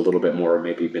respected it a little bit more, or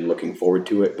maybe been looking forward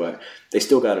to it. But they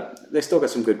still got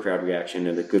some good crowd reaction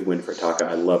and a good win for Taka.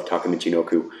 I love Taka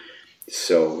Michinoku,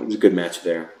 so it was a good match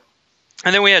there.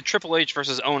 And then we had Triple H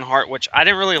versus Owen Hart, which I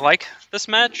didn't really like this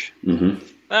match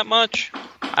that much.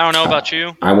 I don't know about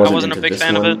you. I wasn't a big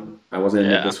fan of it. I wasn't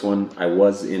into this one. I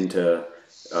was into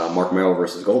Mark Merrill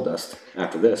versus Goldust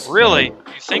after this. Really?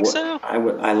 You think so?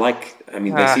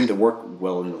 They seem to work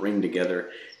well in the ring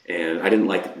together, and I didn't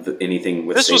like anything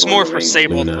with this Sable was more for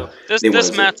Sable.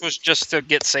 This match was just to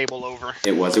get Sable over.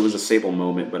 It was a Sable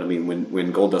moment, but I mean,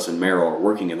 when Goldust and Merrill are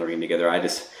working in the ring together, I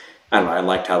don't know. I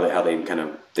liked how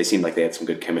they seemed like they had some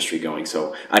good chemistry going.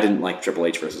 So I didn't like Triple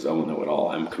H versus Owen though at all.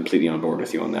 I'm completely on board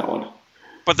with you on that one.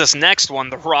 But this next one,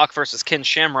 The Rock versus Ken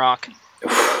Shamrock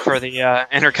for the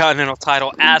Intercontinental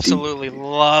title, absolutely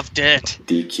loved it.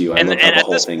 DQ. I love how the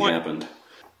whole thing happened.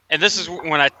 And this is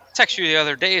when I texted you the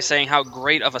other day saying how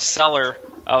great of a seller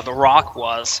The Rock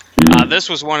was. This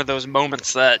was one of those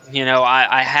moments that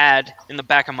I had in the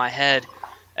back of my head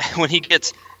when he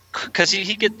gets, because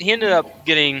he ended up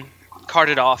getting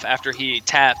carted off after he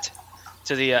tapped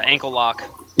to the ankle lock.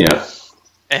 Yeah.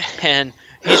 And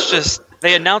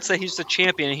they announced that he's the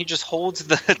champion, and he just holds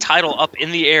the title up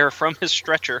in the air from his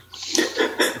stretcher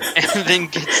and then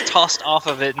gets tossed off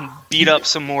of it and beat up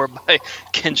some more by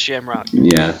Ken Shamrock.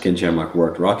 Yeah, Ken Shamrock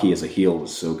worked. Rocky as a heel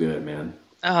was so good, man.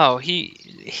 Oh, he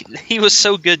was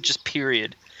so good, just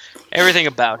period. Everything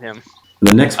about him.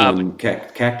 The next one,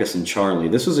 Cactus and Charlie.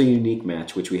 This was a unique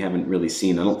match, which we haven't really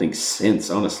seen, I don't think, since,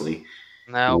 honestly.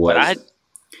 No, but I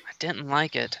didn't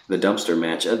like it. The dumpster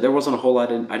match. There wasn't a whole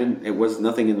lot. It was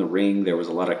nothing in the ring. There was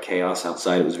a lot of chaos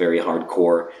outside. It was very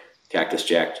hardcore. Cactus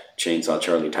Jack, Chainsaw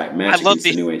Charlie type match against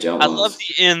the New Age Outlaws. I love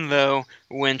the end though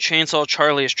when Chainsaw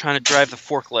Charlie is trying to drive the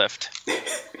forklift.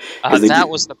 That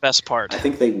was the best part. I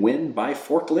think they win by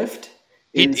forklift.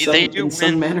 They do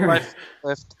win by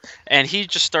forklift, and he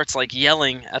just starts like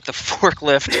yelling at the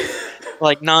forklift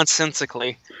like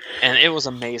nonsensically, and it was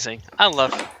amazing. I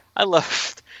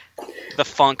loved the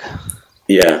Funk.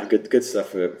 Yeah, good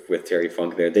stuff with Terry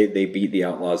Funk there. They beat the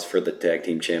Outlaws for the tag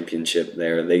team championship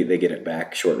there. They get it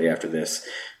back shortly after this.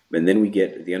 And then we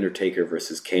get The Undertaker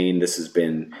versus Kane.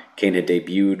 Kane had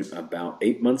debuted about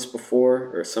 8 months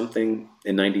before or something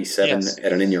in 97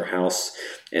 at an In Your House.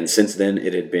 And since then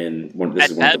it had been one of the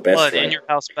best. Bad Blood, In Your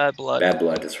House, Bad Blood. Bad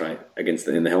Blood, that's right.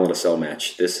 In the Hell in a Cell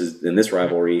match. This is in this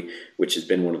rivalry, which has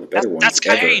been one of the better ones that's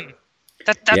Kane. ever.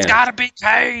 That's gotta be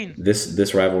Kane.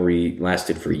 This rivalry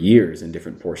lasted for years in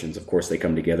different portions. Of course, they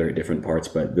come together at different parts,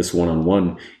 but this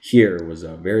one-on-one here was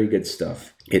very good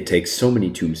stuff. It takes so many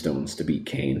tombstones to beat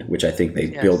Kane, which I think they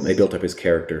built up his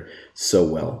character so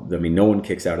well. I mean, no one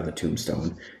kicks out of the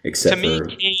tombstone except to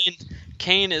me,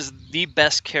 Kane is the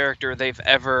best character they've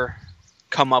ever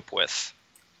come up with.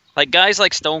 Like guys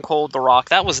like Stone Cold, The Rock,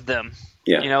 that was them.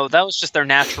 Yeah. That was just their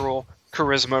natural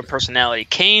charisma and personality.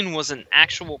 Kane was an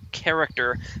actual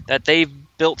character that they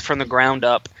built from the ground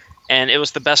up, and it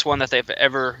was the best one that they've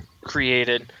ever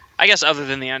created. I guess other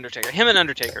than The Undertaker. Him and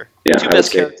Undertaker. Yeah, I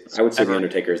would say The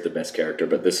Undertaker is the best character,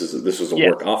 but this was a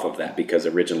work off of that because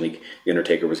originally The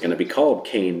Undertaker was going to be called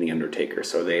Kane the Undertaker,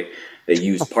 so they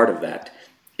used part of that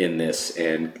in this,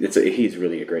 and he's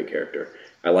really a great character.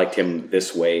 I liked him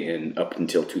this way and up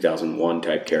until 2001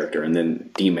 type character, and then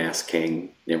Demask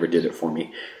Kane never did it for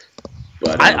me.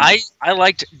 But, I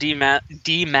liked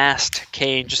Demasked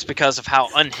Kane just because of how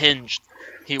unhinged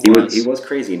he was. He was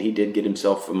crazy, and he did get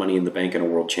himself a Money in the Bank and a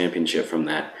World Championship from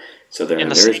that. So there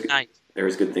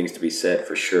is good things to be said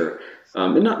for sure.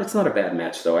 It's not a bad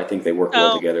match though. I think they work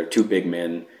well together. Two big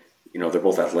men, they're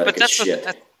both athletic as shit.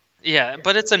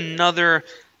 But it's another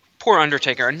poor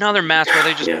Undertaker, another match where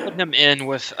they just put him in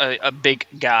with a big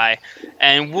guy,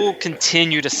 and we'll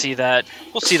continue to see that.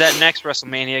 We'll see that next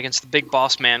WrestleMania against the Big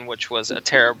Boss Man, which was a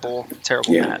terrible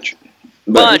match.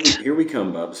 But here we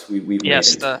come, Bubs. We've made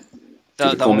it.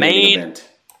 The main event.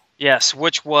 Yes,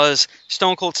 which was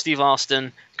Stone Cold Steve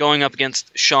Austin going up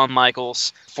against Shawn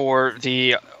Michaels for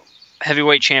the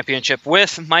heavyweight championship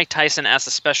with Mike Tyson as a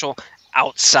special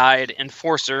outside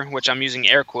enforcer, which I'm using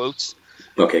air quotes.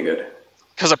 Okay, good.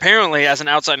 Because apparently, as an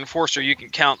outside enforcer, you can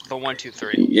count the 1, 2,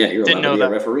 3. Yeah, you're Didn't allowed to know be that.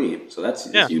 a referee, so that's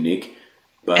unique.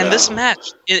 But, and this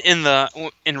match,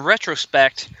 in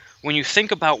retrospect, when you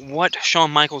think about what Shawn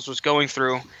Michaels was going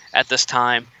through at this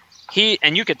time,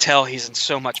 you could tell he's in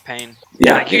so much pain.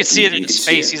 Yeah, you could see it in his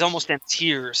face. He's almost in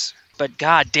tears. But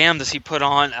god damn, does he put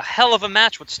on a hell of a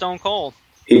match with Stone Cold.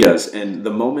 He does, and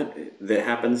the moment that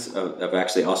happens of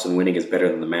actually Austin winning is better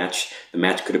than the match. The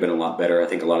match could have been a lot better. I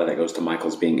think a lot of that goes to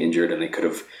Michaels being injured, and they could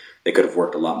have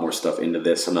worked a lot more stuff into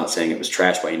this. I'm not saying it was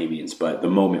trash by any means, but the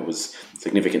moment was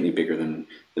significantly bigger than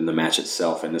the match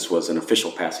itself, and this was an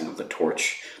official passing of the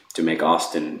torch to make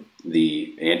Austin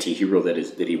the anti-hero that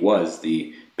he was,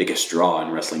 the biggest draw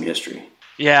in wrestling history.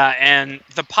 Yeah, and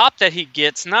the pop that he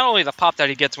gets, not only the pop that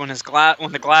he gets when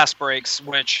the glass breaks,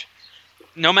 which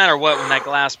no matter what, when that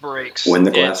glass breaks. When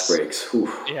the glass breaks. Whew.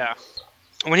 Yeah.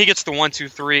 When he gets the 1, 2,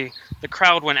 3, the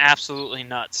crowd went absolutely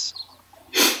nuts.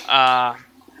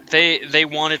 They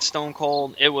wanted Stone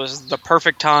Cold. It was the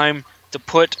perfect time to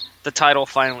put the title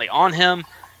finally on him,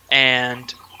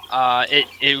 and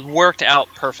it worked out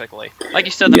perfectly. Like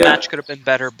you said, the match could have been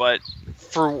better, but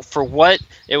for what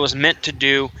it was meant to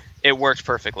do, it worked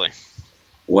perfectly.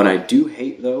 What I do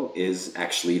hate, though, is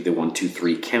actually the 1, 2,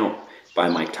 3 count by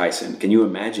Mike Tyson. Can you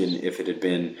imagine if it had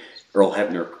been Earl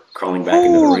Hebner crawling back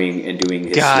into the ring and doing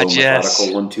his slow,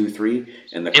 methodical 1, 2, 3,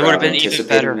 and the crowd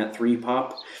anticipating that 3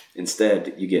 pop?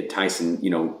 Instead, you get Tyson,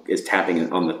 is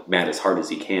tapping on the mat as hard as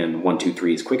he can, 1, 2,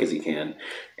 3 as quick as he can,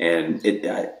 and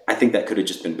I think that could have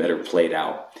just been better played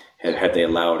out had they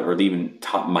allowed, or even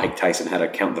taught Mike Tyson how to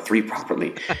count the 3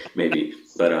 properly, maybe.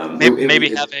 But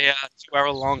maybe have a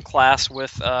 2-hour-long class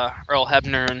with Earl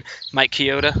Hebner and Mike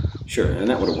Chioda. Sure, and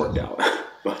that would have worked out.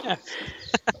 But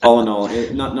all in all,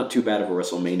 not too bad of a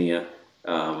WrestleMania.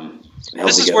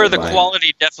 This is where the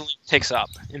quality definitely picks up,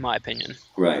 in my opinion.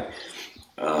 Right.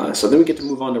 So then we get to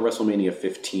move on to WrestleMania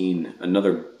 15,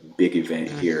 another big event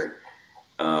here.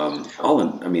 We're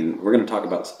going to talk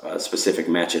about a specific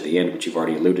match at the end, which you've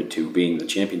already alluded to, being the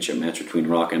championship match between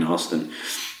Rock and Austin.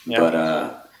 Yeah. But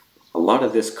a lot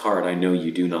of this card I know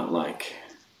you do not like.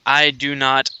 I do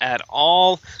not at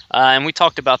all. And we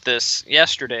talked about this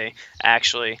yesterday,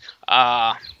 actually.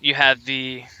 You had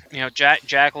the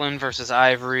Jacqueline versus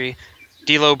Ivory,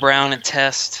 D'Lo Brown and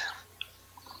Test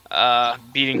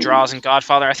beating Draws and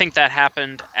Godfather. I think that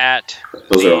happened at...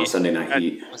 Those are on Sunday Night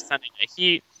Heat. Sunday Night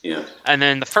Heat. Yeah. And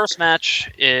then the first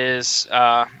match is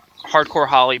Hardcore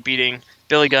Holly beating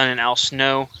Billy Gunn and Al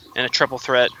Snow in a triple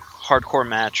threat hardcore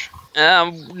match.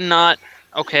 Not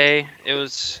okay. It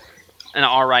was an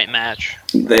alright match.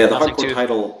 The hardcore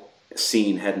title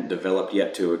scene hadn't developed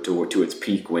yet to its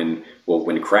peak when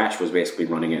Crash was basically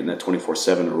running it and that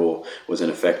 24/7 rule was in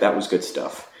effect. That was good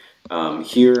stuff.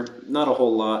 Here, not a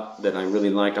whole lot that I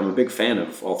really liked. I'm a big fan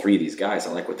of all 3 of these guys.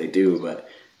 I like what they do, but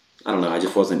I don't know.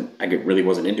 I really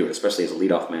wasn't into it, especially as a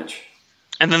leadoff match.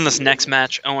 And then this next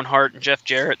match, Owen Hart and Jeff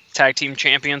Jarrett, tag team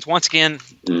champions. Once again,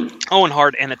 Owen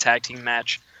Hart in a tag team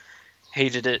match.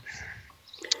 Hated it.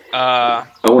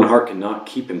 Owen Hart cannot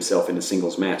keep himself in a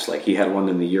singles match. Like, he had one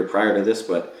in the year prior to this,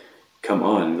 but come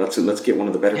on. Let's get one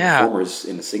of the better performers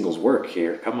in the singles work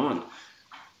here. Come on.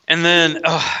 And then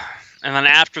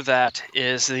after that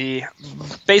is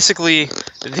basically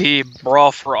the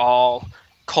Brawl for All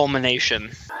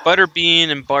culmination. Butterbean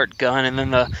and Bart Gunn, and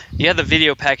then you had the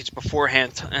video package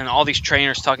beforehand, and all these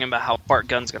trainers talking about how Bart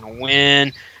Gunn's going to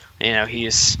win.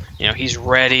 He's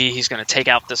ready. He's going to take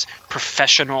out this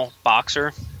professional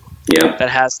boxer that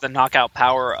has the knockout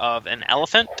power of an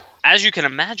elephant. As you can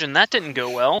imagine, that didn't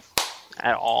go well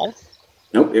at all.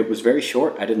 Nope, it was very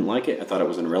short. I didn't like it. I thought it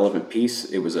was an irrelevant piece.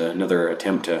 It was another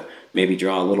attempt to maybe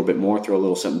draw a little bit more, throw a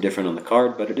little something different on the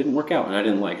card, but it didn't work out, and I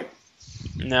didn't like it.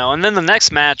 No, and then the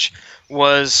next match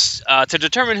was to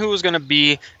determine who was going to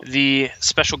be the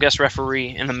special guest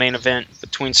referee in the main event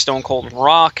between Stone Cold and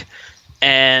Rock,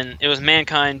 and it was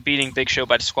Mankind beating Big Show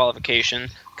by disqualification.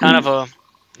 Kind of a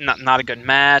not a good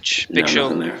match. Big Show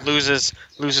loses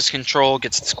control,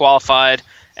 gets disqualified,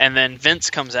 and then Vince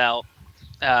comes out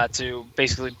to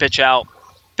basically bitch out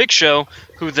Big Show,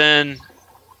 who then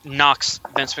knocks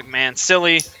Vince McMahon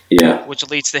silly, which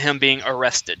leads to him being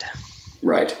arrested.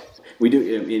 Right. We do.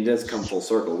 It does come full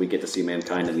circle. We get to see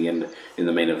Mankind in the end in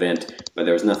the main event, but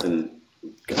there's nothing.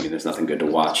 There's nothing good to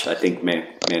watch. I think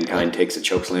Mankind takes a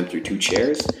chokeslam through 2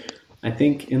 chairs. I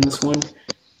think in this one.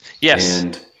 Yes.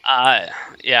 And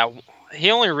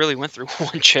he only really went through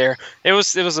 1 chair. It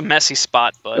was a messy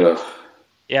spot, but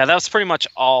that was pretty much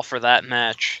all for that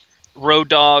match. Road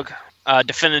Dogg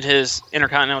defended his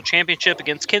Intercontinental Championship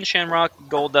against Ken Shamrock,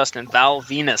 Goldust, and Val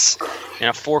Venus in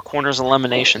a 4 corners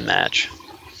elimination match.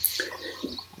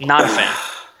 Not a fan.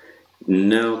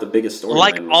 No, the biggest storyline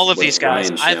Like all of was these guys,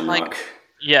 Ryan I Shamrock. like.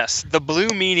 Yes, the Blue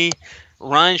Meanie,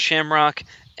 Ryan Shamrock,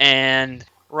 and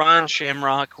Ryan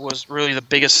Shamrock was really the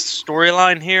biggest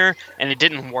storyline here, and it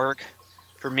didn't work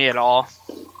for me at all.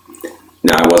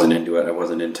 No, I wasn't into it. I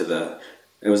wasn't into the.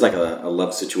 It was like a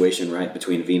love situation, right,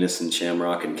 between Venus and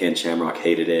Shamrock, and Ken Shamrock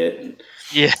hated it, and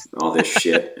all this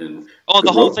shit. And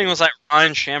the whole thing was like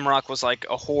Ryan Shamrock was like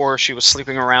a whore. She was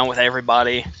sleeping around with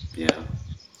everybody. Yeah.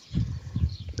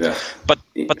 Yeah.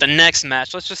 But the next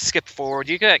match, let's just skip forward.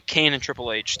 You got Kane and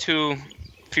Triple H, two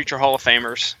future Hall of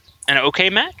Famers. An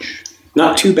okay match.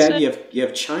 Not too bad. You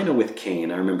have China with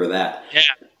Kane. I remember that. Yeah,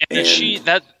 and she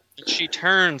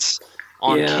turns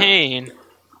on Kane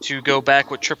to go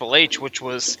back with Triple H, which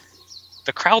was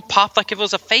the crowd popped like it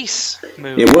was a face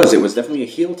move. It was definitely a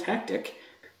heel tactic.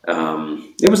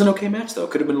 It was an okay match though.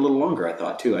 Could have been a little longer, I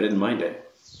thought too. I didn't mind it.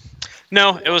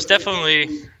 No, it was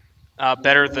definitely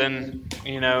better than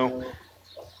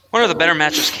one of the better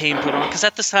matches Kane put on, because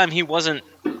at this time he wasn't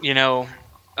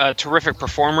a terrific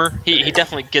performer. He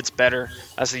definitely gets better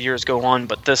as the years go on,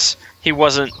 but he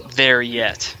wasn't there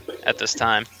yet at this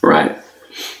time. Right.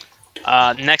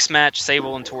 Next match,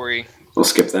 Sable and Tori. We'll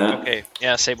skip that. Okay,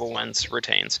 yeah, Sable wins,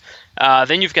 retains.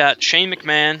 Then you've got Shane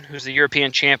McMahon, who's the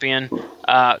European champion,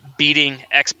 beating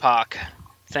X-Pac.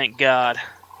 Thank God.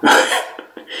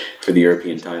 For the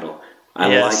European title.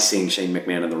 I like seeing Shane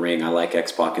McMahon in the ring. I like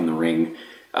X-Pac in the ring.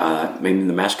 Maybe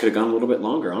the match could have gone a little bit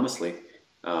longer, honestly.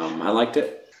 I liked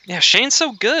it. Yeah, Shane's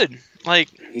so good. Like,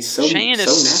 Shane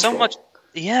is so much.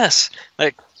 Yes,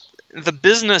 like the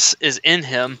business is in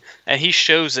him, and he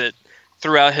shows it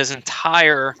throughout his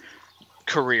entire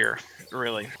career,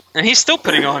 really. And he's still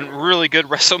putting on really good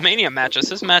WrestleMania matches.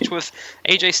 His match with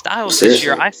AJ Styles this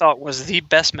year, I thought, was the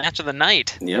best match of the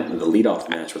night. Yep, the leadoff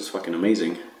match was fucking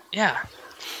amazing. Yeah.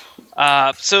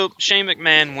 So Shane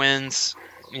McMahon wins.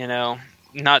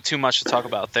 Not too much to talk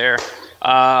about there.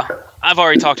 I've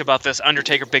already talked about this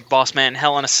Undertaker Big Boss Man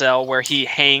Hell in a Cell, where he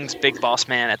hangs Big Boss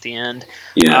Man at the end.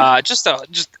 Yeah. Just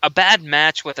a bad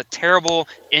match with a terrible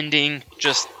ending.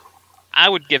 I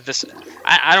would give this.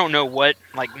 I don't know what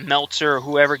Meltzer or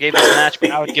whoever gave this match,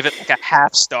 but I would give it like a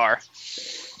half star.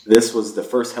 This was the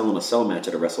first Hell in a Cell match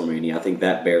at a WrestleMania. I think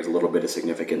that bears a little bit of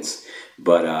significance,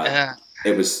 but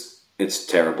it's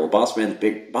terrible. Boss Man's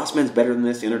better than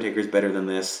this. The Undertaker's better than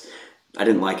this. I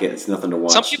didn't like it. It's nothing to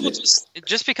watch. Some people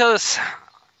just because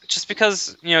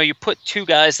you put two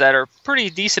guys that are pretty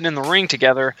decent in the ring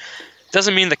together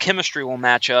doesn't mean the chemistry will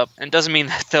match up, and doesn't mean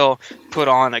that they'll put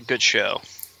on a good show.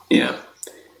 Yeah.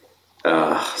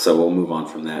 So we'll move on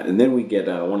from that, and then we get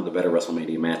one of the better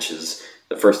WrestleMania matches,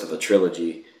 the first of the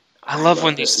trilogy. I love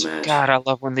when these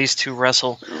two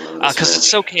wrestle, because it's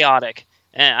so chaotic.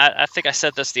 And I think I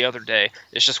said this the other day.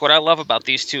 It's just what I love about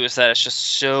these two is that it's just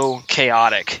so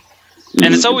chaotic.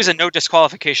 And it's always a no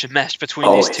disqualification match between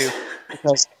these two,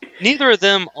 because neither of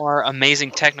them are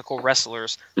amazing technical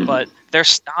wrestlers, but their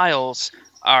styles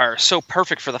are so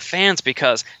perfect for the fans,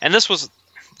 and this was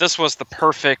the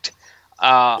perfect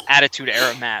Attitude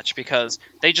Era match, because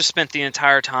they just spent the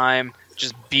entire time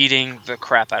just beating the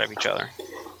crap out of each other.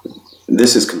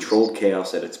 This is controlled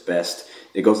chaos at its best.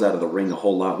 It goes out of the ring a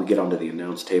whole lot. We get onto the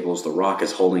announce tables. The Rock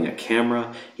is holding a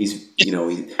camera. He's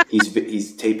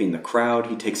taping the crowd.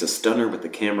 He takes a stunner with the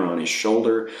camera on his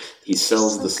shoulder. He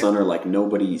sells the stunner like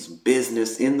nobody's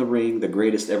business in the ring. The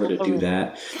greatest ever to do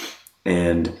that.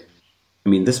 And I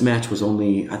mean, this match was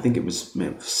only, I think it was,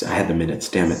 I had the minutes.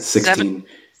 Damn it,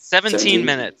 17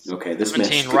 minutes. Okay, this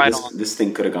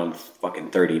thing could have gone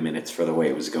fucking 30 minutes for the way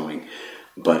it was going.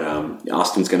 But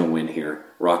Austin's going to win here.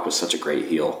 Rock was such a great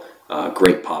heel.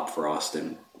 Great pop for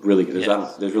Austin. Really,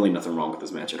 there's really nothing wrong with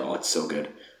this match at all. It's so good.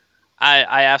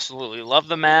 I absolutely love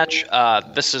the match.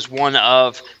 This is one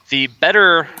of the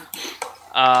better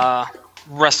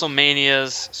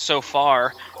WrestleManias so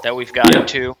far that we've gotten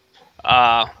to.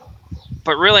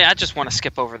 But really, I just want to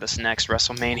skip over this next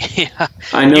WrestleMania.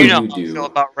 I know you how do. I feel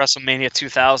about WrestleMania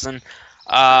 2000.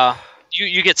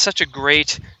 You get such a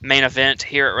great main event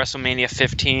here at WrestleMania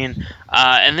 15,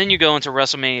 and then you go into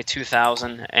WrestleMania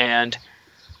 2000, and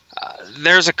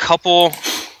there's a couple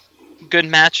good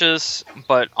matches,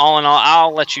 but all in all,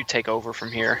 I'll let you take over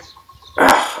from here.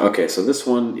 Okay, so this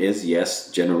one is, yes,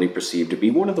 generally perceived to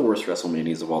be one of the worst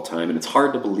WrestleManias of all time, and it's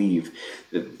hard to believe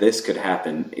that this could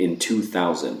happen in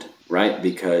 2000, right?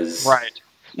 Because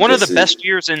one of the best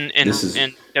years in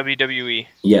WWE.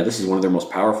 Yeah, this is one of their most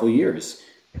powerful years.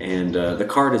 And the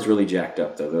card is really jacked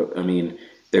up, though. I mean,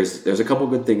 there's a couple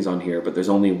good things on here, but there's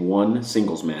only one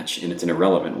singles match, and it's an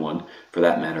irrelevant one, for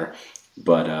that matter.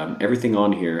 But everything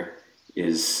on here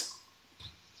is,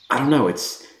 I don't know,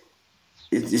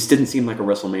 it just didn't seem like a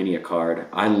WrestleMania card.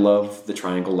 I love the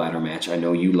Triangle Ladder match. I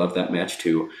know you love that match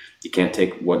too. You can't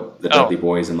take what the Dudley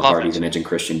Boys and the Hardys and Edge and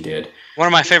Christian did. One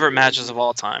of my favorite matches of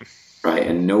all time. Right,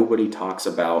 and nobody talks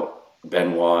about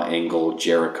Benoit, Angle,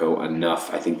 Jericho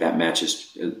enough. I think that match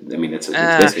is. I mean, it's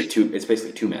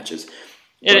basically two matches.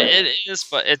 It is,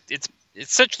 but it's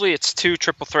essentially it's two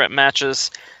triple threat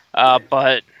matches.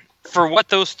 But for what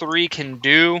those three can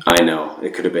do, I know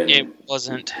it could have been. It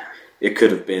wasn't. It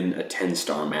could have been a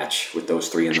 10-star match with those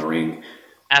three in the ring.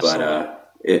 Absolutely.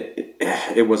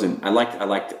 But it wasn't. I liked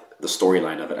the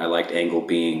storyline of it. I liked Angle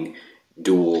being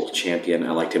dual champion.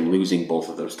 I liked him losing both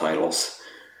of those titles.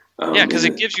 Because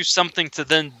it gives you something to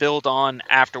then build on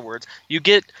afterwards. You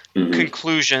get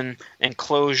conclusion and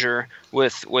closure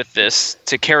with this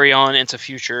to carry on into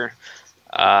future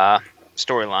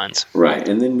storylines. Right,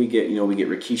 and then we get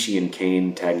Rikishi and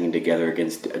Kane tagging together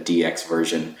against a DX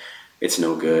version. It's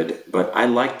no good, but I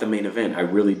liked the main event. I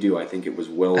really do. I think it was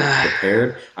well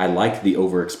prepared. I like the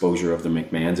overexposure of the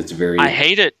McMahons. It's very. I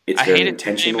hate it. It's very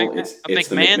intentional. It's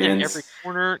McMahon in every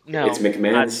corner. No, it's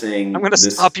McMahon saying. I'm going to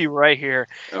stop you right here.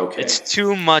 Okay. It's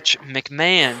too much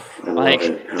McMahon.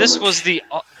 This was the.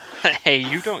 Hey,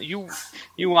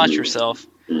 you watch yourself.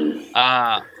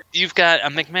 You've got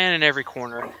a McMahon in every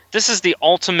corner. This is the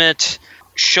ultimate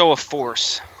show of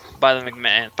force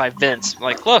by Vince.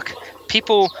 Like, look,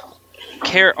 people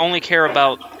only care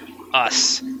about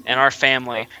us and our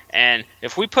family, and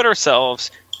if we put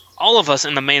ourselves, all of us,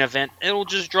 in the main event, it'll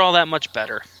just draw that much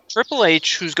better. Triple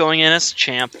H, who's going in as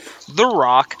champ, The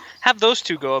Rock, have those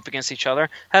two go up against each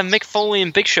other, have Mick Foley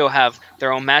and Big Show have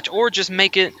their own match, or just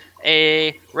make it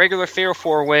a regular fair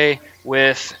four-way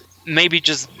with maybe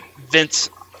just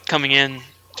Vince coming in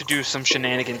to do some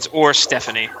shenanigans, or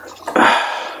Stephanie.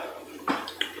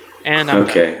 And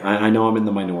I know I'm in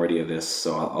the minority of this,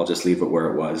 so I'll just leave it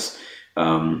where it was.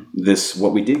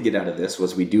 What we did get out of this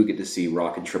was we do get to see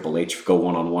Rock and Triple H go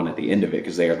one-on-one at the end of it,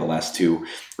 because they are the last two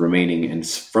remaining, and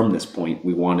from this point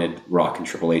we wanted Rock and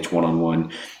Triple H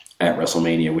one-on-one at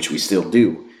WrestleMania, which we still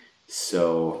do.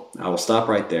 So I will stop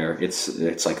right there.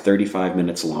 It's like 35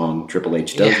 minutes long. Triple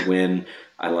H does win.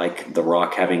 I like The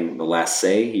Rock having the last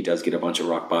say. He does get a bunch of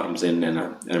rock bottoms in and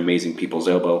an amazing people's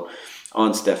elbow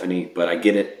on Stephanie, but I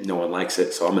get it. No one likes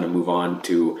it, so I'm going to move on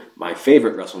to my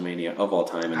favorite WrestleMania of all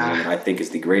time, and the one that I think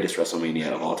is the greatest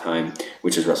WrestleMania of all time,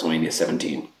 which is WrestleMania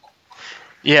 17.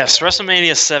 Yes,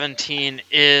 WrestleMania 17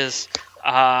 is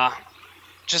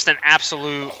just an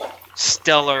absolute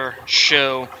stellar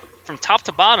show. From top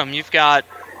to bottom,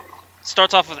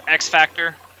 starts off with X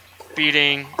Factor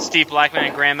beating Steve Blackman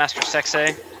and Grandmaster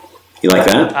Sexay. You like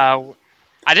that?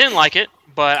 I didn't like it,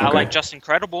 but I like Just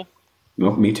Incredible.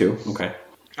 Well, me too. Okay.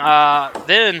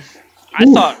 Then I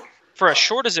thought, for as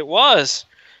short as it was,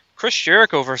 Chris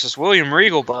Jericho versus William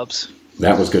Regal, Bubs.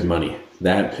 That was good money.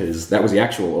 That was the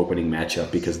actual opening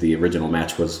matchup, because the original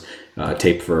match was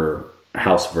taped for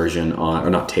house version or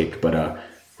not taped, but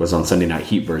was on Sunday Night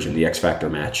Heat version, the X Factor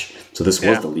match. So this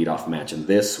was the lead-off match, and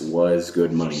this was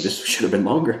good money. This should have been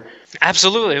longer.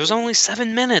 Absolutely. It was only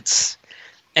 7 minutes.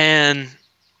 And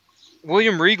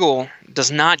William Regal does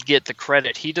not get the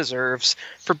credit he deserves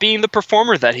for being the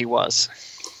performer that he was.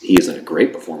 He is a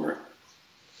great performer.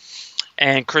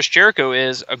 And Chris Jericho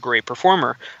is a great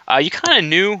performer. You kind of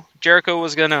knew Jericho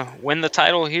was going to win the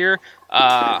title here,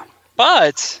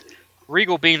 but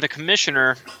Regal being the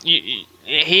commissioner,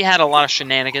 he had a lot of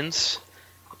shenanigans,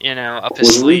 up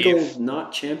his sleeve. Was Regal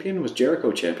not champion? Was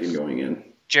Jericho champion going in?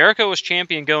 Jericho was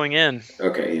champion going in.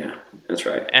 Okay, yeah, that's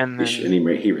right. And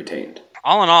he retained.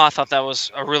 All in all, I thought that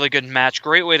was a really good match.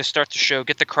 Great way to start the show,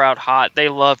 get the crowd hot. They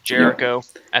love Jericho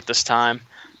at this time.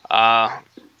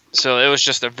 So it was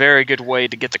just a very good way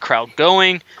to get the crowd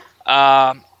going.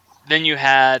 Then you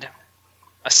had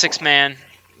a 6-man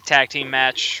tag team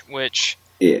match, which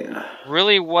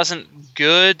really wasn't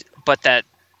good, but that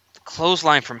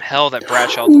clothesline from hell that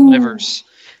Bradshaw delivers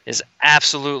is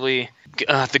absolutely...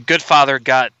 the Good Father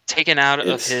got taken out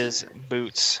of his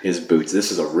boots.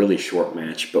 This is a really short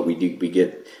match, but we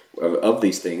get of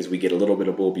these things. We get a little bit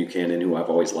of Bull Buchanan, who I've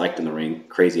always liked in the ring,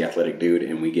 crazy athletic dude,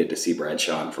 and we get to see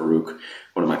Bradshaw and Farouk,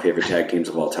 one of my favorite tag teams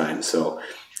of all time. So,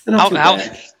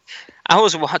 I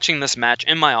was watching this match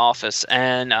in my office,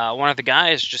 and one of the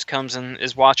guys just comes and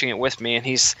is watching it with me, and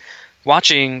he's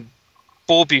watching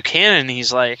Bull Buchanan, and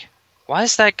he's like, "Why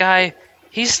is that guy?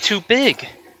 He's too big.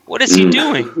 What is he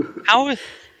doing?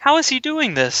 How is he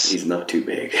doing this?" He's not too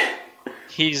big.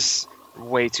 He's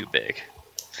way too big.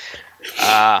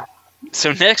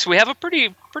 So next we have a pretty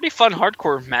fun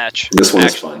hardcore match. This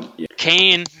one's fun. Yeah.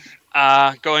 Kane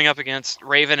going up against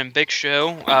Raven and Big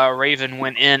Show. Raven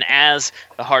went in as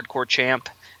the hardcore champ,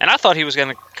 And I thought he was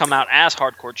going to come out as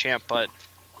hardcore champ, but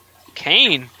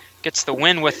Kane gets the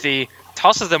win with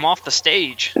tosses them off the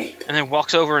stage and then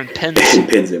walks over and pins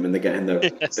him, and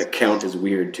the count is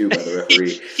weird too by the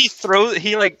referee.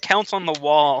 he like counts on the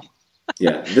wall.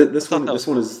 Yeah, this one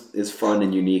is fun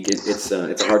and unique. It's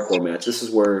a hardcore match. This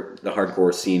is where the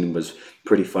hardcore scene was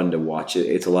pretty fun to watch.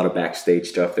 It's a lot of backstage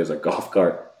stuff. There's a golf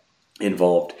cart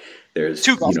involved. There's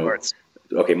 2 golf carts.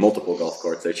 Okay, multiple golf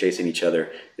carts. They're chasing each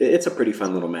other. It's a pretty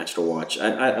fun little match to watch.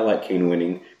 I like Kane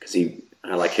winning because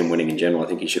I like him winning in general. I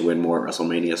think he should win more at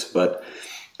WrestleManias, but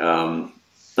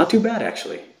not too bad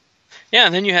actually. Yeah,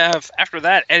 and then you have after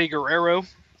that Eddie Guerrero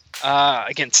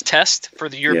against Test for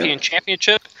the European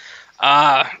Championship.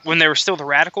 When they were still the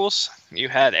Radicals, you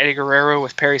had Eddie Guerrero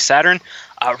with Perry Saturn.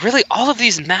 Really, all of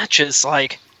these matches,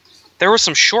 like there were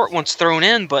some short ones thrown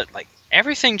in, but like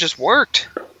everything just worked.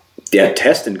 Yeah,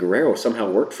 Test and Guerrero somehow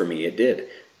worked for me. It did.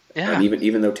 Yeah. And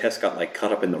even though Test got like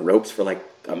caught up in the ropes for like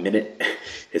a minute,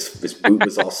 his boot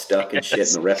was all stuck and shit,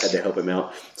 and the ref had to help him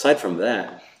out. Aside from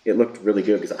that, it looked really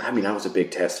good because I was a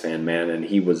big Test fan, man, and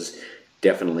he was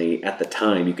definitely at the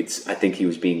time I think he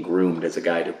was being groomed as a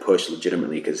guy to push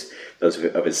legitimately because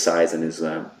of his size and his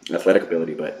athletic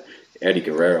ability. But Eddie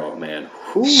Guerrero, man,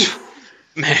 whew,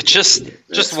 man, just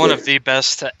one of the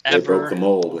best to ever. They broke the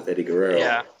mold with Eddie Guerrero.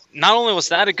 Yeah. Not only was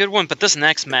that a good one, but this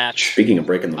next match. Speaking of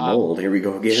breaking the mold, here we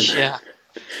go again. Yeah.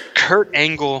 Kurt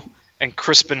Angle and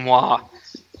Chris Benoit,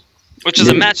 which is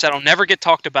a match that'll never get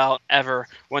talked about ever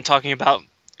when talking about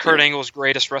Kurt Angle's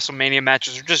greatest WrestleMania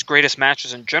matches or just greatest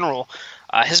matches in general.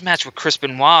 His match with Chris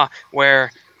Benoit,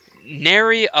 where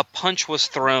nary a punch was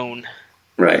thrown.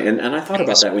 Right, and I thought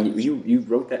about that when you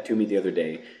wrote that to me the other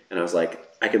day, and I was like,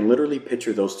 I can literally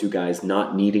picture those two guys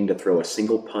not needing to throw a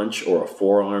single punch or a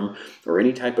forearm or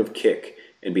any type of kick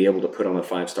and be able to put on a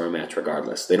 5-star match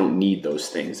regardless. They don't need those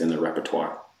things in their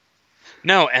repertoire.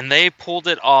 No, and they pulled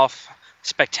it off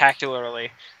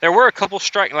spectacularly. There were a couple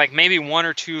strikes, like maybe 1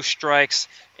 or 2 strikes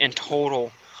in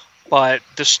total, but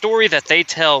the story that they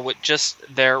tell with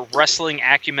just their wrestling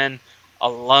acumen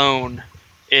alone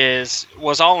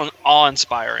was all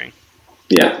awe-inspiring.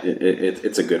 Yeah,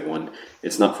 it's a good one.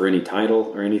 It's not for any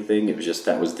title or anything. It was just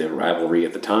that was the rivalry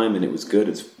at the time, and it was good.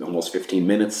 It's almost 15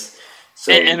 minutes.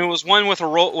 So, and it was one with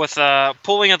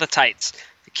pulling of the tights.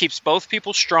 It keeps both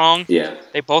people strong. Yeah.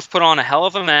 They both put on a hell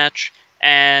of a match,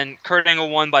 and Kurt Angle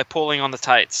won by pulling on the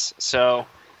tights. So,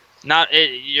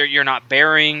 you're not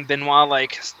burying Benoit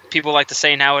like people like to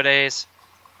say nowadays,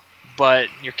 but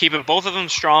you're keeping both of them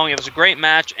strong. It was a great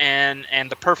match and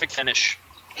the perfect finish.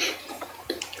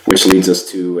 Which leads us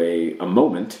to a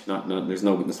moment. It's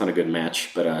not a good match,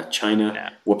 but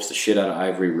Chyna whoops the shit out of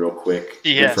Ivory real quick.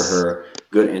 Yes. Good for her.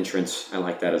 Good entrance. I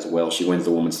like that as well. She wins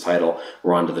the women's title.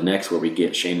 We're on to the next where we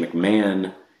get Shane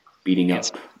McMahon beating up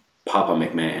Papa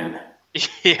McMahon.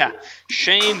 Yeah,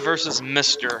 Shane versus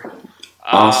Mr.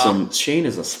 Awesome. Shane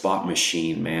is a spot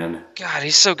machine, man. God,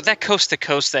 he's so good. That coast to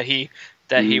coast that he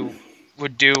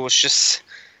would do was just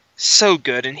so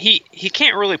good, and he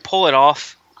can't really pull it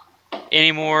off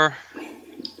anymore.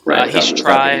 Right, he's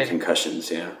tried concussions.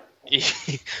 Yeah.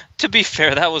 To be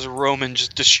fair, that was Roman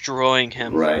just destroying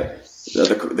him. Right.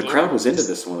 The crowd was into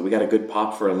this one. We got a good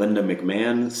pop for Linda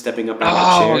McMahon stepping up out of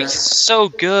the chair. Oh, he's so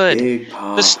good. Big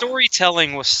pop. The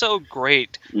storytelling was so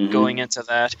great going into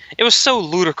that. It was so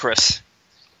ludicrous.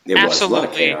 It Absolutely was a lot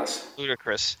of chaos.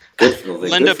 Ludicrous.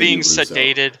 Linda being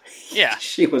sedated. Yeah.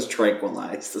 She was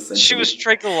tranquilized. Essentially. She was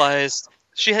tranquilized.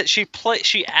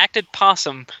 She acted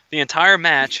possum the entire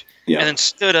match, and then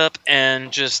stood up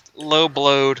and just low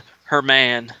blowed her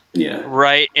man. Yeah.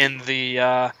 Right in the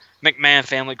McMahon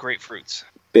family grapefruits.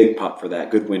 Big pop for that.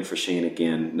 Good win for Shane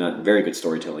again. Not very good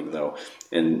storytelling though.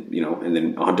 And and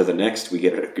then on to the next, we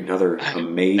get another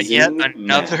amazing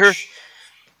match.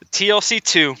 TLC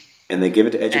 2. And they give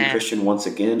it to Edge and Christian once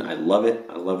again. I love it.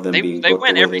 I love them being booked. They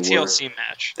win every TLC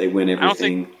match. They win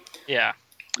everything. Yeah.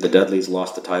 The Dudleys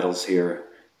lost the titles here.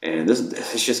 And this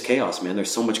is just chaos, man. There's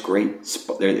so much great...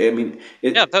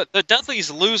 the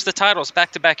Dudleys lose the titles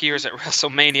back-to-back years at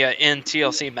WrestleMania in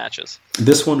TLC matches.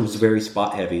 This one was very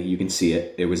spot-heavy. You can see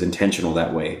it. It was intentional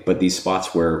that way. But these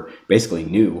spots were basically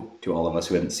new to all of us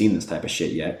who hadn't seen this type of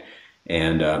shit yet.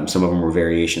 And some of them were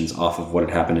variations off of what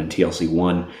had happened in TLC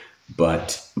 1.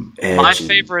 But my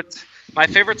favorite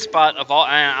spot of all...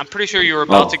 I'm pretty sure you were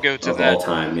about to go to that. Of all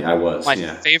time. Yeah, I was. My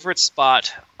favorite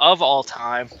spot of all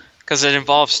time... because it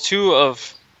involves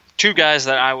two guys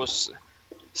that I was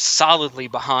solidly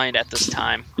behind at this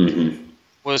time. Mm-hmm.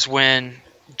 Was when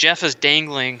Jeff is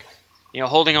dangling,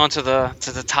 holding on to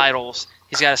the titles.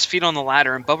 He's got his feet on the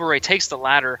ladder, and Bubba Ray takes the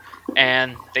ladder,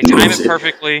 and they time it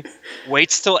perfectly.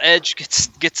 Waits till Edge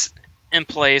gets in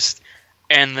place,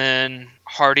 and then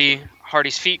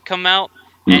Hardy's feet come out,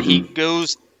 and he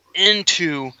goes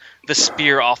into the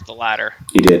spear off the ladder.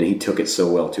 He did. He took it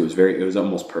so well too. It was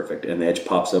almost perfect. And the Edge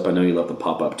pops up. I know you love the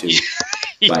pop up too.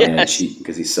 By Edge,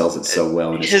 because he sells it so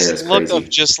well, and his hair is crazy. His look of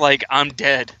just like, I'm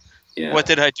dead. Yeah. What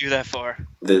did I do that for?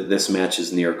 This match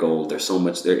is near gold. There's so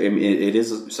much there. I mean, it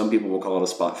is. Some people will call it a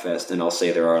spot fest, and I'll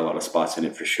say there are a lot of spots in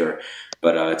it for sure.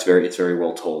 But it's very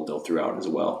well told though throughout as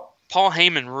well. Paul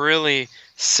Heyman really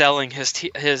selling his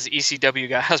ECW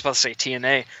guy. I was about to say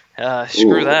TNA.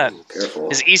 Screw that. Careful.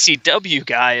 His ECW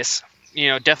guys,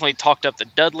 definitely talked up the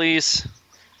Dudleys.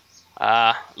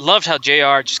 Loved how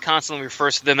JR just constantly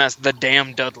refers to them as the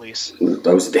damn Dudleys.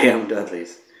 Those damn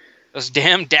Dudleys. Those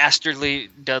damn dastardly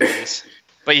Dudleys.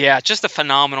 But yeah, just a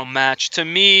phenomenal match. To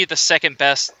me, the second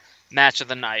best match of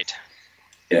the night.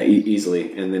 Yeah,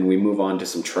 easily. And then we move on to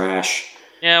some trash.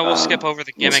 Yeah, we'll skip over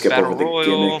the gimmick battle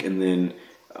royal. And then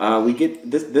we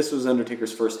get this was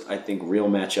Undertaker's first, I think, real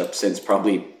matchup since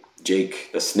probably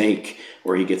Jake the Snake,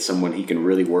 where he gets someone he can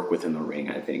really work with in the ring,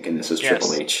 I think. And this is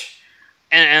Triple H.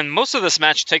 And most of this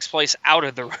match takes place out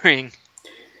of the ring.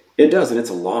 It does, and it's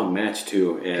a long match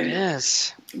too. And it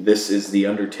is. This is the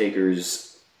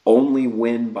Undertaker's only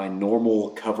win by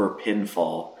normal cover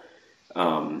pinfall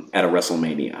at a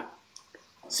WrestleMania.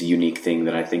 It's a unique thing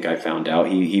that I think I found out.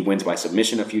 He wins by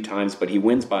submission a few times, but he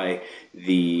wins by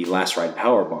the Last Ride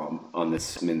Powerbomb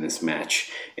in this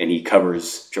match, and he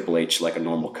covers Triple H like a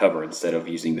normal cover instead of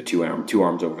using the two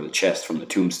arms over the chest from the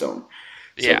Tombstone.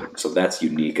 So that's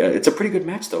unique. It's a pretty good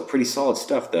match, though. Pretty solid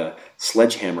stuff. The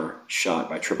sledgehammer shot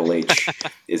by Triple H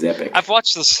is epic. I've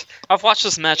watched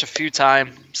this match a few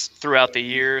times throughout the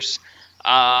years.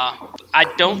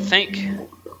 I don't think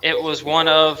it was one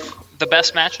of the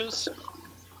best matches.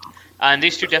 And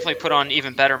these two definitely put on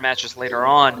even better matches later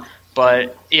on.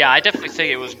 But yeah, I definitely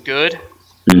think it was good.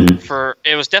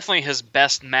 It was definitely his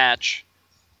best match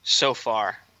so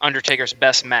far. Undertaker's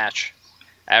best match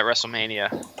at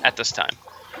WrestleMania at this time.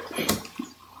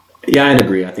 Yeah, I'd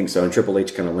agree. I think so. And Triple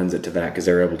H kind of lends it to that because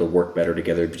they're able to work better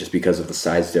together just because of the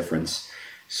size difference.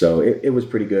 So it was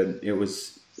pretty good.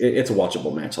 It's a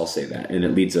watchable match, I'll say that. And it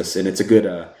leads us, and it's a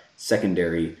good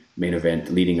secondary main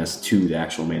event leading us to the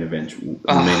actual main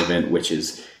event, which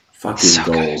is fucking so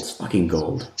gold. Good. Fucking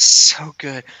gold. So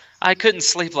good. I couldn't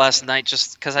sleep last night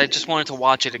just because I just wanted to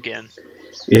watch it again.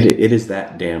 It is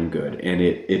that damn good, and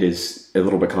it is a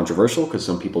little bit controversial because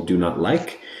some people do not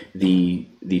like the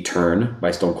turn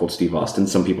by Stone Cold Steve Austin.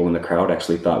 Some people in the crowd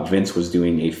actually thought Vince was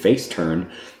doing a face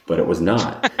turn, but it was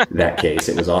not that case.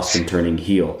 It was Austin turning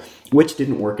heel, which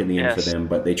didn't work in the end for them,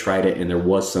 but they tried it, and there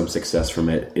was some success from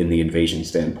it in the invasion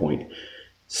standpoint.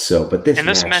 So, but this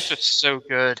match is so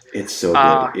good. It's so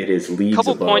good. It is leads above.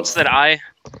 A couple points that I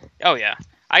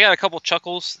got a couple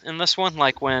chuckles in this one,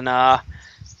 like when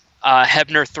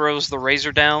Hebner throws the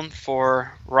razor down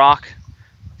for Rock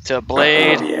to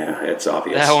Blade. Yeah, it's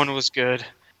obvious. That one was good.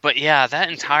 But yeah, that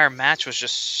entire match was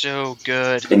just so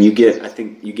good. And I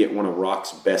think you get one of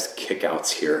Rock's best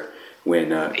kickouts here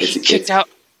when he kicked out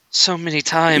so many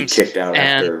times. He kicked out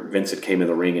after Vincent came in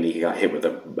the ring and he got hit with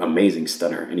an amazing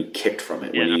stunner, and he kicked from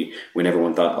it when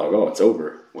everyone thought, oh, it's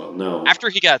over. Well, no. After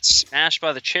he got smashed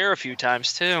by the chair a few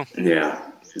times too. Yeah,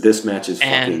 this match is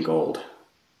fucking gold.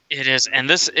 It is, and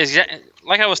this is,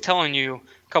 like I was telling you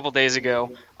a couple days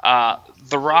ago,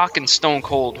 The Rock and Stone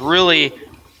Cold really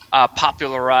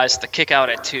popularized the kick out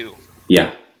at 2.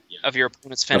 Yeah. Of your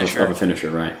opponent's finisher. Of a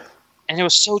finisher, right. And it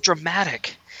was so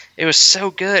dramatic. It was so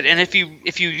good. And if you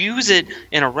use it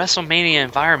in a WrestleMania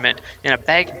environment, in a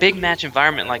big match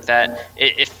environment like that,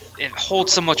 it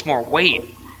holds so much more weight,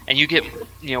 and you get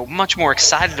much more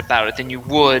excited about it than you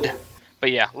would.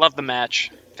 But yeah, love the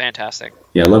match. Fantastic.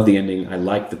 Yeah, I love the ending. I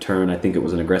like the turn. I think it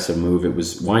was an aggressive move. It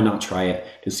was, why not try it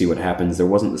to see what happens? There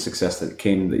wasn't the success that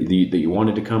came that you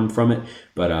wanted to come from it,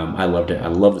 but I loved it. I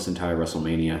love this entire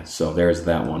WrestleMania. So there's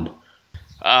that one.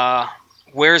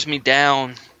 Wears me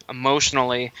down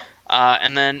emotionally,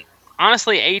 and then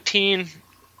honestly, 18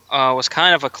 was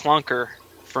kind of a clunker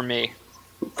for me.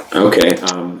 Okay.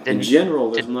 In general,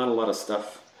 there's not a lot of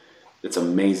stuff that's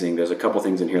amazing. There's a couple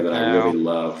things in here that I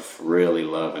really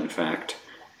love. In fact.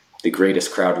 The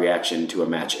greatest crowd reaction to a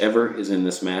match ever is in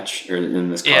this match, or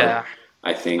in this card. Yeah.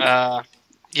 I think.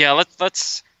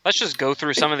 Let's just go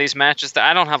through some of these matches. That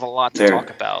I don't have a lot to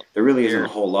talk about. There really isn't a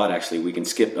whole lot, actually. We can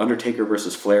skip. Undertaker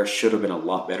versus Flair should have been a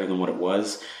lot better than what it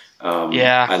was.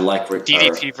 I like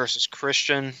DDP versus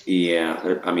Christian.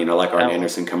 Yeah, I mean, I like Arn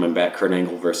Anderson coming back. Kurt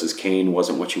Angle versus Kane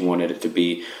wasn't what you wanted it to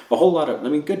be. A whole lot of,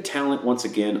 good talent once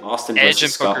again. Austin Edge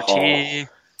versus and Booker Scott Hall. T.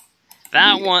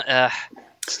 That one,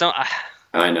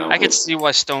 I know. I could see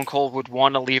why Stone Cold would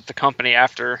want to leave the company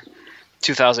after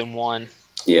 2001,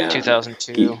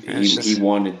 2002. He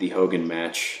wanted the Hogan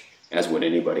match, as would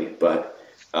anybody, but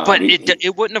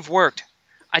it wouldn't have worked.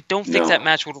 I don't think that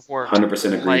match would have worked.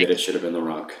 100% agree that it should have been The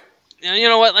Rock. You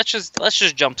know what? Let's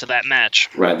just jump to that match.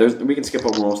 Right. We can skip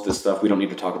over most of this stuff. We don't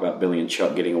need to talk about Billy and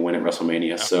Chuck getting a win at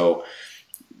WrestleMania. Okay. So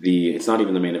it's not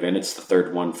even the main event. It's the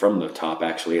third one from the top,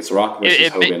 actually. It's Rock versus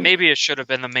Hogan. Maybe it should have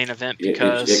been the main event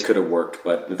because... It could have worked,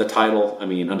 but the title, I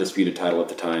mean, undisputed title at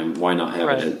the time, why not have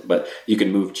it? But you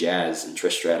can move Jazz and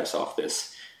Trish Stratus off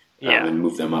this. And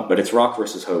move them up. But it's Rock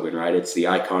versus Hogan, right? It's the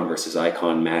icon versus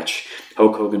icon match.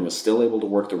 Hulk Hogan was still able to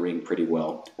work the ring pretty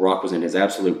well. Rock was in his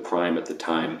absolute prime at the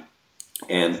time.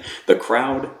 And the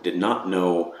crowd did not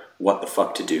know what the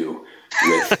fuck to do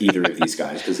with either of these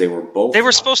guys because they were both... They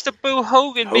were supposed to boo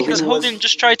Hogan because Hogan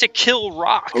just tried to kill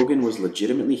Rock. Hogan was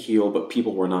legitimately heel, but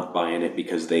people were not buying it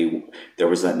because there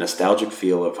was that nostalgic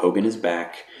feel of Hogan is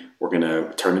back. We're going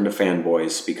to turn into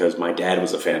fanboys because my dad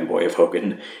was a fanboy of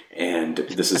Hogan, and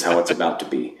this is how it's about to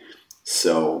be.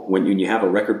 So when you have a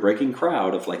record-breaking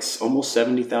crowd of like almost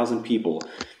 70,000 people,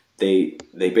 they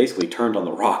basically turned on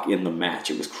The Rock in the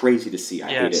match. It was crazy to see. I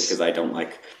hate it because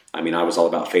I was all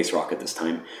about face Rock at this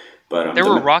time. But there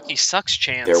were Rocky Sucks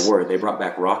chants. There were. They brought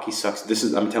back Rocky Sucks.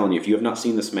 I'm telling you, if you have not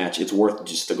seen this match, it's worth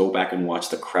just to go back and watch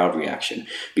the crowd reaction.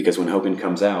 Because when Hogan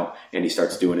comes out and he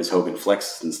starts doing his Hogan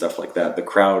flexes and stuff like that, the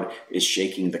crowd is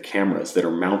shaking the cameras that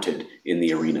are mounted in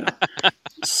the arena.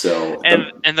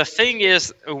 And the thing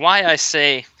is, why I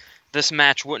say this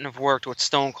match wouldn't have worked with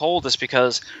Stone Cold is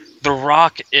because The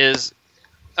Rock is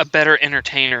a better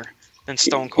entertainer than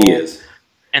Stone Cold. He is.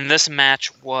 And this match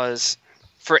was...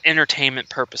 for entertainment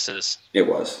purposes. It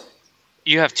was.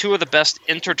 You have two of the best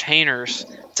entertainers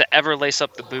to ever lace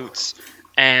up the boots,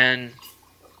 and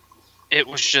it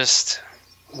was just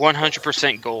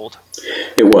 100% gold.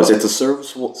 It was. It's a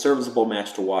serviceable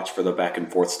match to watch for the back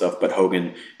and forth stuff, but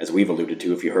Hogan, as we've alluded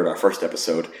to, if you heard our first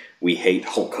episode, we hate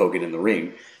Hulk Hogan in the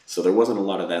ring, so there wasn't a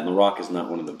lot of that, and The Rock is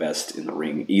not one of the best in the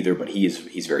ring either, but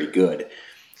he's very good.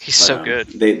 He's so good.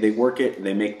 They work it.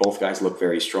 They make both guys look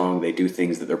very strong. They do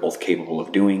things that they're both capable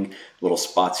of doing. Little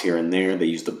spots here and there. They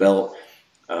use the belt.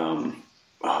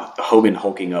 Hogan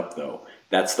hulking up, though.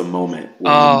 That's the moment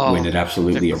when it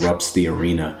absolutely erupts the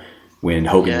arena. When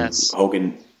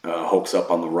Hogan hulks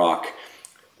up on The Rock.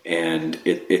 And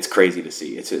it's crazy to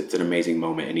see. It's an amazing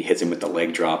moment. And he hits him with the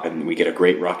leg drop. And we get a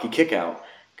great Rocky kick out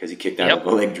because he kicked out of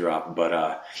the leg drop.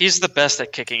 But he's the best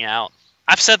at kicking out.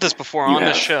 I've said this before on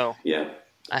this show. Yeah.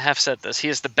 I have said this. He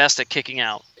is the best at kicking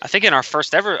out. I think in our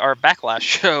Backlash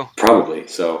show. Probably.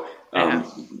 So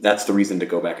that's the reason to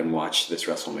go back and watch this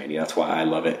WrestleMania. That's why I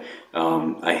love it.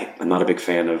 I'm not a big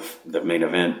fan of the main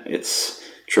event. It's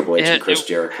Triple H and Chris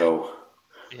Jericho.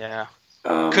 Yeah.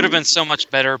 Could have been so much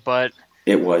better, but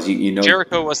it was. You know,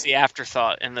 Jericho was the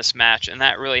afterthought in this match, and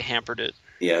that really hampered it.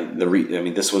 Yeah,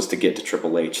 this was to get to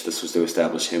Triple H. This was to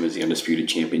establish him as the undisputed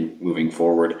champion moving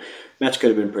forward. Match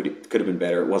could have been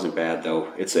better. It wasn't bad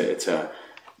though. It's a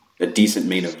decent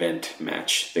main event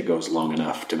match that goes long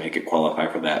enough to make it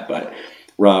qualify for that. But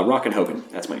Rock and Hogan,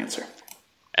 that's my answer.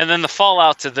 And then the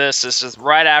fallout to this is just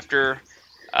right after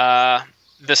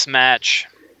this match,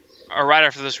 or right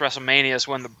after this WrestleMania, is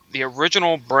when the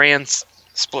original brand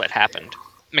split happened.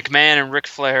 McMahon and Ric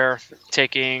Flair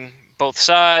taking both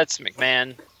sides.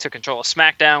 McMahon took control of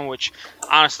SmackDown, which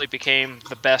honestly became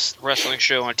the best wrestling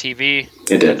show on TV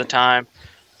at the time.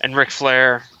 And Ric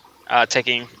Flair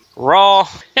taking Raw,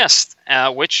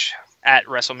 which at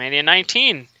WrestleMania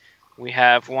 19, we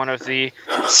have one of the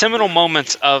seminal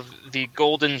moments of the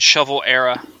golden shovel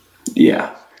era.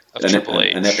 Yeah. Of Triple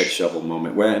H. An epic shovel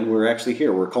moment. And we're actually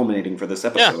here. We're culminating for this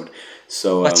episode. Yeah.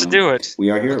 So let's do it. We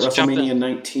are here at WrestleMania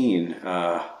 19.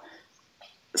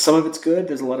 Some of it's good.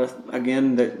 There's a lot of,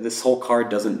 again, this whole card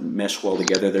doesn't mesh well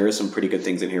together. There is some pretty good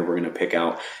things in here we're going to pick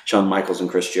out. Shawn Michaels and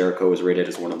Chris Jericho is rated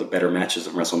as one of the better matches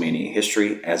of WrestleMania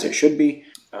history, as it should be.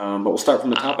 But we'll start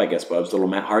from the top, I guess, Bubs. A little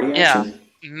Matt Hardy action.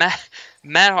 Yeah,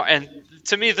 Matt, and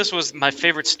to me, this was my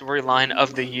favorite storyline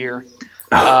of the year.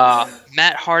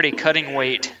 Matt Hardy cutting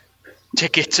weight to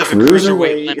get to the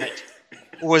cruiserweight limit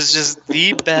was just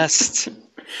the best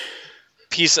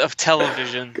piece of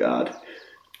television. God.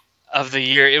 Of the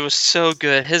year. It was so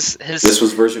good. This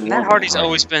was version 1. Matt Hardy's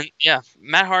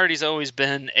always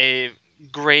been a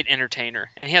great entertainer,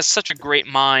 and he has such a great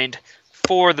mind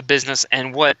for the business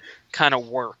and what kind of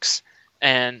works.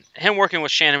 And him working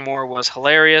with Shannon Moore was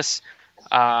hilarious.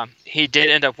 He did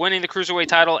end up winning the Cruiserweight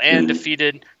title and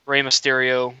defeated Rey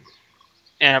Mysterio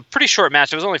in a pretty short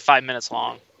match. It was only 5 minutes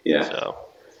long. Yeah. So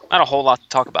not a whole lot to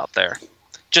talk about there.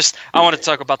 I want to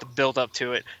talk about the build up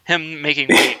to it. Him making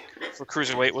weight for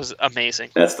cruiserweight was amazing.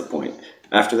 That's the point.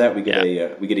 After that, we get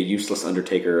a useless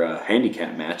Undertaker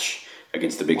handicap match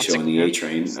against the Big Show and the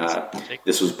A-Train.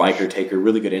 This was Biker Taker.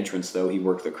 Really good entrance, though. He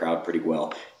worked the crowd pretty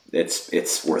well.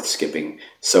 It's worth skipping.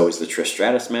 So is the Trish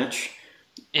Stratus match.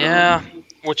 Yeah,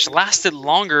 which lasted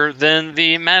longer than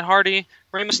the Matt Hardy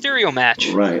Rey Mysterio match.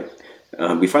 Right.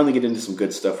 We finally get into some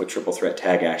good stuff with triple threat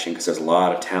tag action because there's a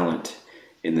lot of talent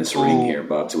in this ring here,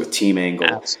 Bubs. With Team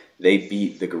Angle, they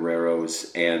beat the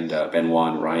Guerreros and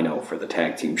Benoit and Rhino for the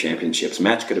tag team championships.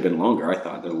 Match could have been longer, I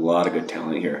thought. There's a lot of good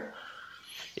talent here.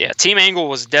 Yeah, Team Angle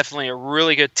was definitely a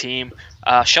really good team.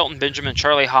 Shelton Benjamin,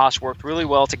 Charlie Haas worked really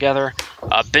well together.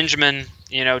 Benjamin,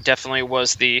 definitely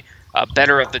was the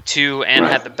better of the two and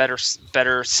had the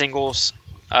better singles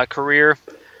career.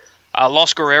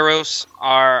 Los Guerreros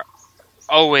are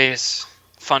always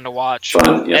fun to watch.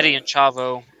 Eddie and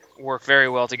Chavo work very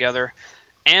well together.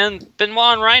 And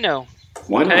Benoit and Rhino.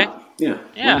 Why not? Yeah.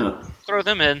 Why not? Throw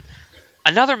them in.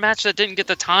 Another match that didn't get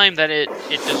the time that it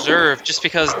deserved just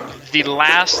because the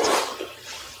last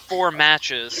 4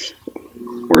 matches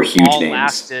were huge all names.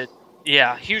 Lasted.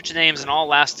 Yeah, huge names and all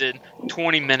lasted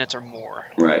 20 minutes or more.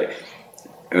 Right.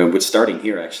 But starting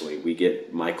here, actually, we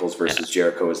get Michaels versus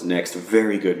Jericho as next.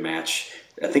 Very good match.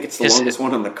 I think it's the longest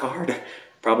one on the card.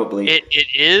 Probably. It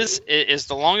is. It is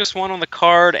the longest one on the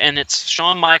card, and it's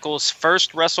Shawn Michaels'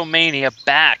 first WrestleMania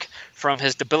back from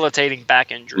his debilitating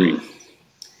back injury.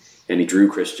 And he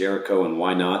drew Chris Jericho, and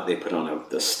why not? They put on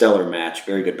a stellar match.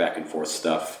 Very good back and forth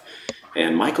stuff.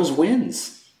 And Michaels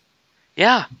wins.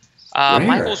 Yeah.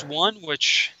 Michaels won,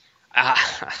 which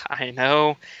I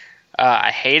know.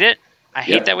 I hate it. I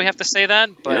hate that we have to say that,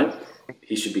 but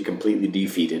he should be completely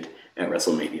defeated at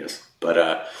WrestleManias.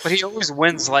 But he always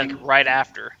wins right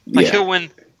after. He'll win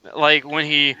when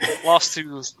he lost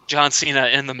to John Cena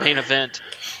in the main event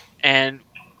and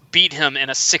beat him in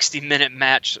a 60-minute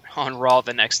match on Raw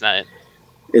the next night.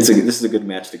 This is a good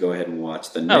match to go ahead and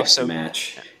watch. The next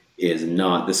match is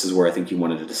not. This is where I think you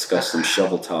wanted to discuss some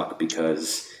shovel talk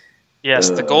because.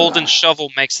 Yes, the golden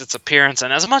shovel makes its appearance,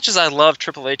 and as much as I love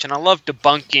Triple H and I love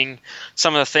debunking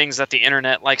some of the things that the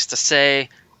internet likes to say,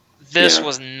 this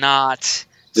was not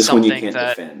this something one you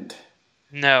can't defend.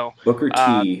 No. Booker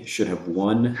T should have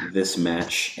won this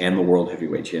match and the World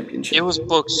Heavyweight Championship. It was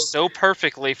booked so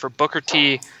perfectly for Booker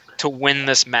T to win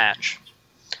this match.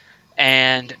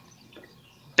 And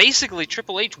basically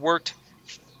Triple H worked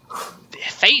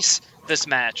face this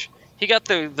match. He got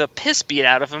the piss beat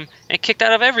out of him and kicked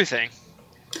out of everything.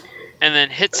 And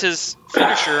then hits his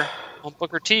finisher on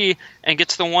Booker T and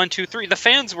gets the 1, 2, 3. The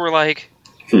fans were like,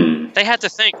 they had to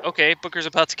think, okay, Booker's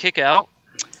about to kick out.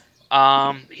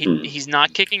 He's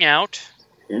not kicking out.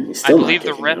 He's I believe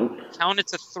the ref counted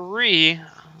to 3.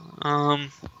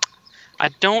 I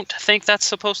don't think that's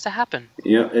supposed to happen.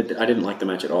 Yeah, I didn't like the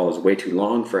match at all. It was way too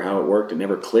long for how it worked. It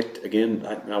never clicked. Again,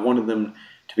 I wanted them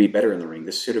to be better in the ring.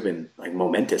 This should have been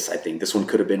momentous, I think. This one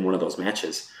could have been one of those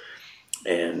matches.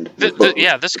 And this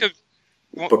could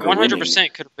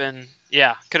 100% could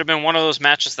have been one of those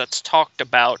matches that's talked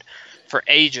about for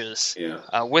ages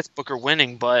with Booker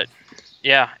winning, but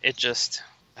it just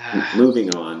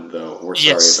moving on though. We're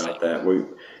sorry about that.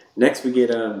 Next we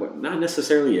get not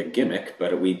necessarily a gimmick,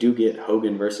 but we do get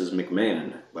Hogan versus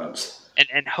McMahon, Bubs.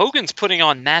 And Hogan's putting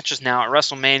on matches now at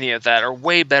WrestleMania that are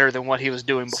way better than what he was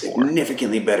doing before.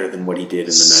 Significantly better than what he did in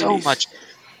the 90s. So much.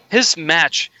 His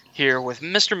match here with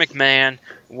Mr. McMahon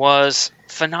was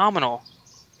phenomenal.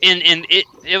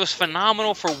 It was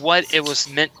phenomenal for what it was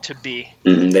meant to be.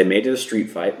 Mm-hmm. They made it a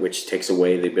street fight, which takes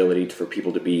away the ability for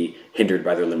people to be hindered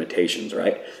by their limitations,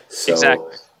 right? So,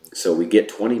 exactly. So we get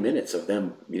 20 minutes of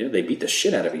them. They beat the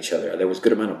shit out of each other. There was a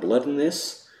good amount of blood in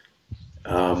this.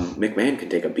 McMahon can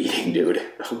take a beating, dude.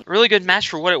 Really good match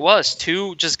for what it was.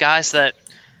 2 just guys that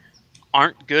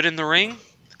aren't good in the ring.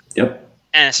 Yep.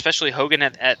 And especially Hogan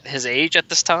at his age at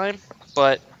this time.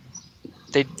 But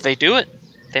they do it.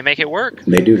 They make it work.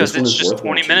 They do. Because it's just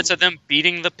 20 minutes of them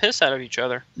beating the piss out of each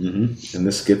other. Mm-hmm. And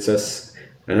this gets us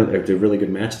a really good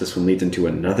match. This one leads into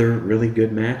another really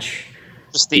good match.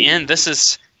 Just the end. This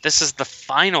is the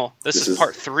final. This is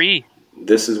part 3.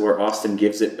 This is where Austin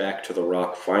gives it back to The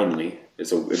Rock finally.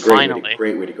 It's a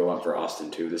great way to go out for Austin,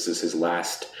 too. This is his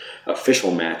last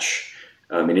official match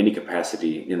in any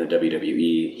capacity in the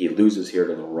WWE. He loses here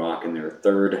to The Rock in their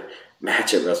 3rd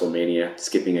match at WrestleMania,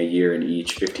 skipping a year in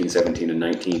each, 15, 17, and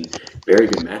 19. Very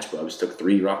good match, Bubs. Took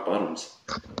 3 rock bottoms.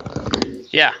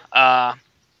 Yeah.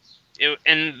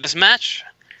 And this match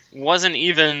wasn't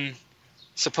even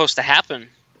supposed to happen.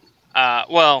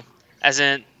 Well, as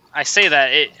in, I say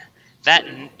that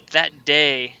that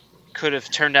day could have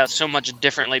turned out so much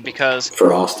differently because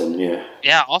for Austin,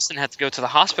 yeah, Austin had to go to the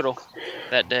hospital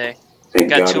that day. Thank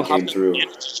Got God 2 he came through.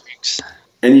 streaks.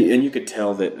 And you could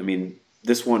tell that. I mean,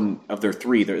 this one of their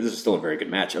 3, this is still a very good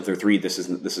match. Of their 3, this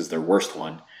is their worst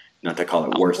one. Not to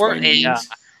call it worst by any means.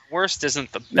 Worst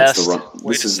isn't the best way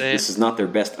this to say it. This is not their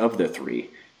best of the 3,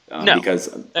 No. because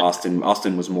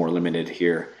Austin was more limited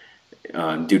here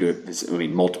due to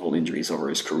multiple injuries over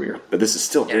his career. But this is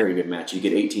still a very good match. You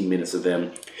get 18 minutes of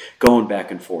them going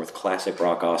back and forth, classic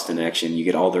Rock Austin action. You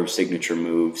get all their signature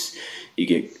moves. You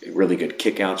get really good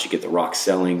kickouts. You get the Rock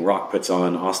selling. Rock puts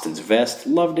on Austin's vest.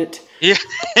 Loved it. Yeah.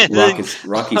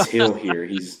 Rocky's heel here.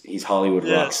 He's Hollywood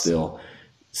Rock still.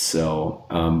 So,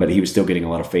 but he was still getting a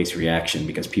lot of face reaction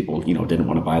because people, didn't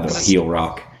want to buy the heel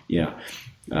Rock. Yeah.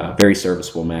 Very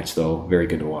serviceable match, though. Very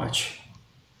good to watch.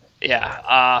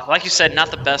 Yeah. Like you said, not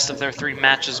the best of their 3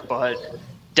 matches, but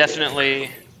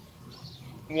definitely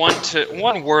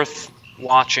one worth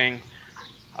watching.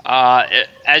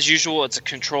 As usual, it's a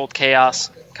controlled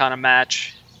chaos kind of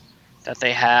match that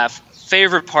they have.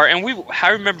 Favorite part, and I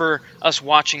remember us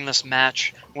watching this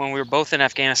match when we were both in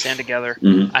Afghanistan together.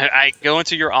 Mm-hmm. I go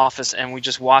into your office and we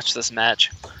just watched this match.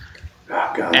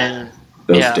 Oh God! And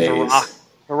those days.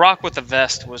 The Rock with the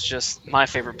vest was just my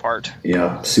favorite part.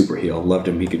 Yeah, super heel. Loved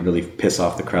him. He could really piss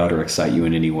off the crowd or excite you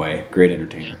in any way. Great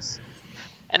entertainer.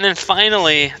 And then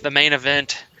finally, the main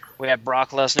event. We have Brock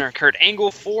Lesnar and Kurt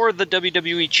Angle for the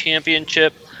WWE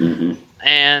Championship. Mm-hmm.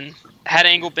 And had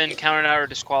Angle been counted out or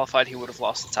disqualified, he would have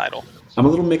lost the title. I'm a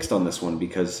little mixed on this one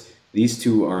because these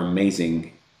two are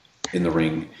amazing in the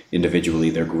ring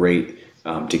individually. They're great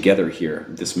together here.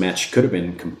 This match could have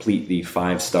been completely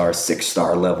 5-star,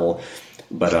 6-star level,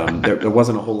 but there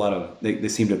wasn't a whole lot of... They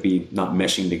seemed to be not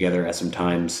meshing together at some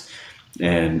times,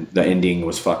 and the ending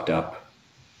was fucked up.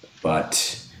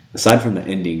 But... aside from the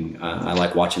ending, I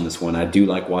like watching this one. I do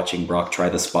like watching Brock try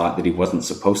the spot that he wasn't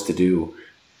supposed to do,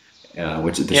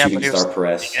 which is the shooting star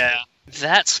press. Yeah,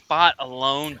 that spot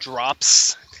alone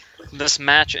drops this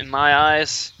match in my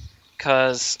eyes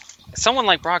because someone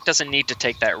like Brock doesn't need to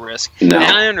take that risk. No.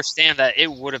 And I understand that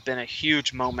it would have been a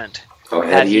huge moment. Oh,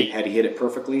 had he hit it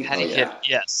perfectly?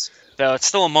 Yes. Though it's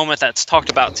still a moment that's talked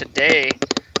about today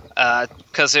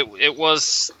because it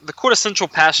was the quintessential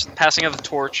passing of the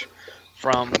torch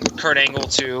from Kurt Angle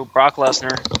to Brock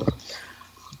Lesnar.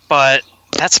 But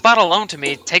that spot alone to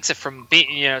me takes it from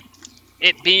being,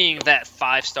 it being that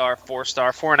 5-star,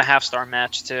 4-star, 4.5-star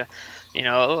match to,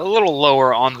 a little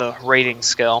lower on the rating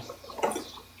scale.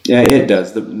 Yeah, it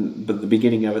does. But the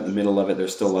beginning of it, the middle of it,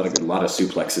 there's still a lot of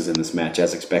suplexes in this match,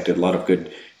 as expected. A lot of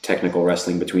good technical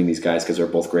wrestling between these guys because they're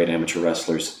both great amateur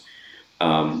wrestlers.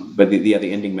 But the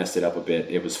ending messed it up a bit.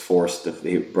 It was forced.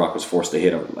 Brock was forced to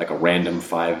hit a random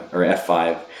 5 or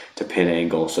F5 to pin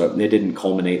Angle, so it didn't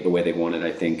culminate the way they wanted.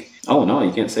 I think. All in all,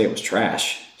 you can't say it was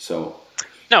trash. So.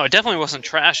 No, it definitely wasn't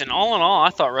trash. And all in all, I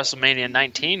thought WrestleMania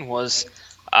 19 was,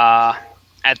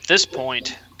 at this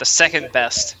point, the second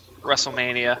best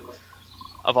WrestleMania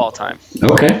of all time.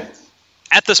 Okay.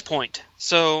 At this point,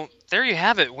 so there you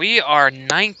have it. We are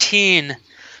 19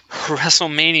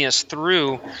 WrestleManias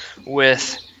through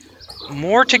with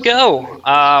more to go.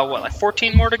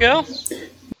 14 more to go?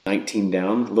 19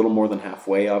 down, a little more than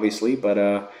halfway, obviously,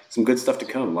 but some good stuff to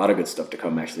come. A lot of good stuff to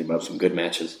come, actually, but some good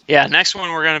matches. Yeah, next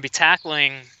one we're going to be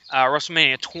tackling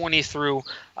WrestleMania 20 through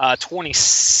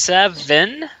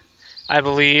 27, I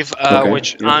believe,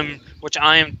 which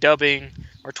I am dubbing,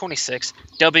 or 26,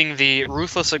 dubbing the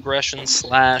Ruthless Aggression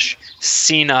 /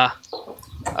 Cena.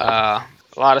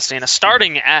 A lot of Cena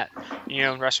starting at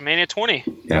WrestleMania 20.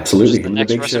 Absolutely, the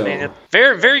next big WrestleMania. Show.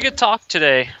 Very, very good talk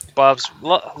today, Bubs.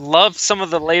 Love some of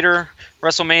the later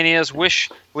WrestleManias. Wish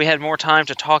we had more time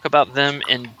to talk about them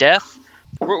in depth.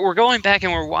 We're going back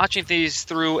and we're watching these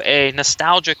through a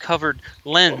nostalgia-covered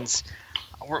lens.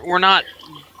 We're not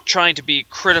trying to be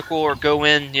critical or go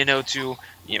in, to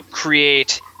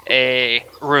create a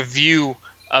review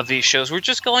of these shows. We're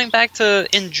just going back to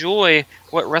enjoy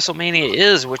what WrestleMania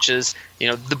is, which is,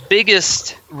 the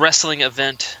biggest wrestling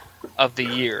event of the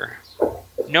year.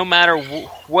 No matter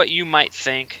what you might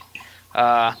think,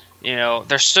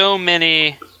 there's so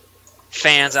many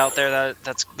fans out there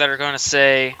that are going to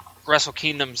say Wrestle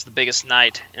Kingdom's the biggest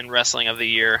night in wrestling of the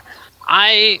year.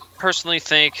 I personally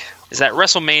think is that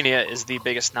WrestleMania is the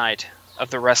biggest night of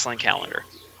the wrestling calendar.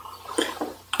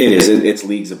 It is. It's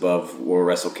leagues above where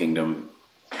Wrestle Kingdom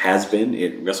has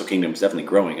been. Wrestle Kingdom is definitely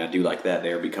growing. I do like that.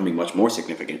 They are becoming much more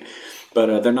significant.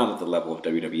 But they're not at the level of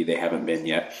WWE. They haven't been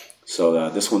yet. So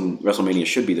this one, WrestleMania,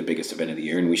 should be the biggest event of the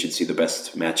year, and we should see the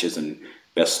best matches and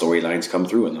best storylines come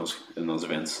through in those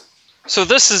events. So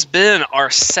this has been our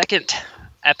second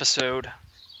episode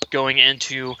going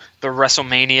into the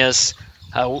WrestleManias.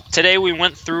 Today we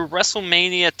went through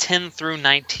WrestleMania 10 through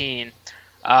 19.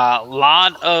 A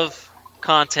lot of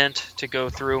content to go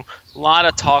through, a lot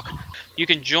of talk. You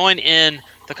can join in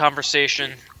the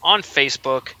conversation on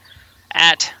Facebook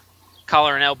at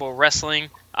Collar and Elbow Wrestling.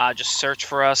 Just search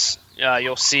for us.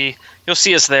 You'll see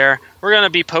us there. We're going to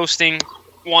be posting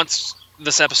once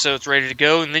this episode's ready to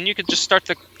go, and then you can just start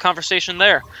the conversation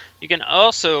there. You can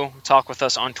also talk with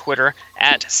us on Twitter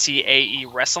at CAE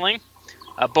Wrestling.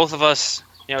 Both of us,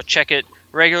 check it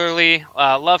regularly.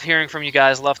 Love hearing from you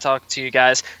guys. Love talking to you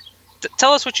guys.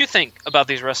 Tell us what you think about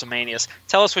these WrestleManias.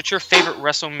 Tell us what your favorite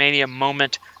WrestleMania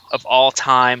moment of all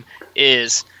time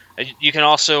is. You can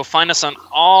also find us on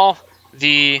all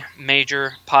the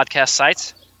major podcast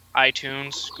sites: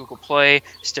 iTunes, Google Play,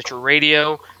 Stitcher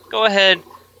Radio. Go ahead,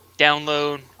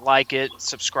 download, like it,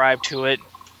 subscribe to it.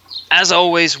 As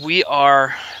always, we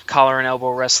are Collar and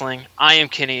Elbow Wrestling. I am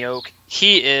Kenny Oak.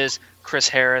 He is Chris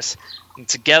Harris. And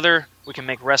together, we can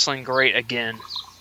make wrestling great again.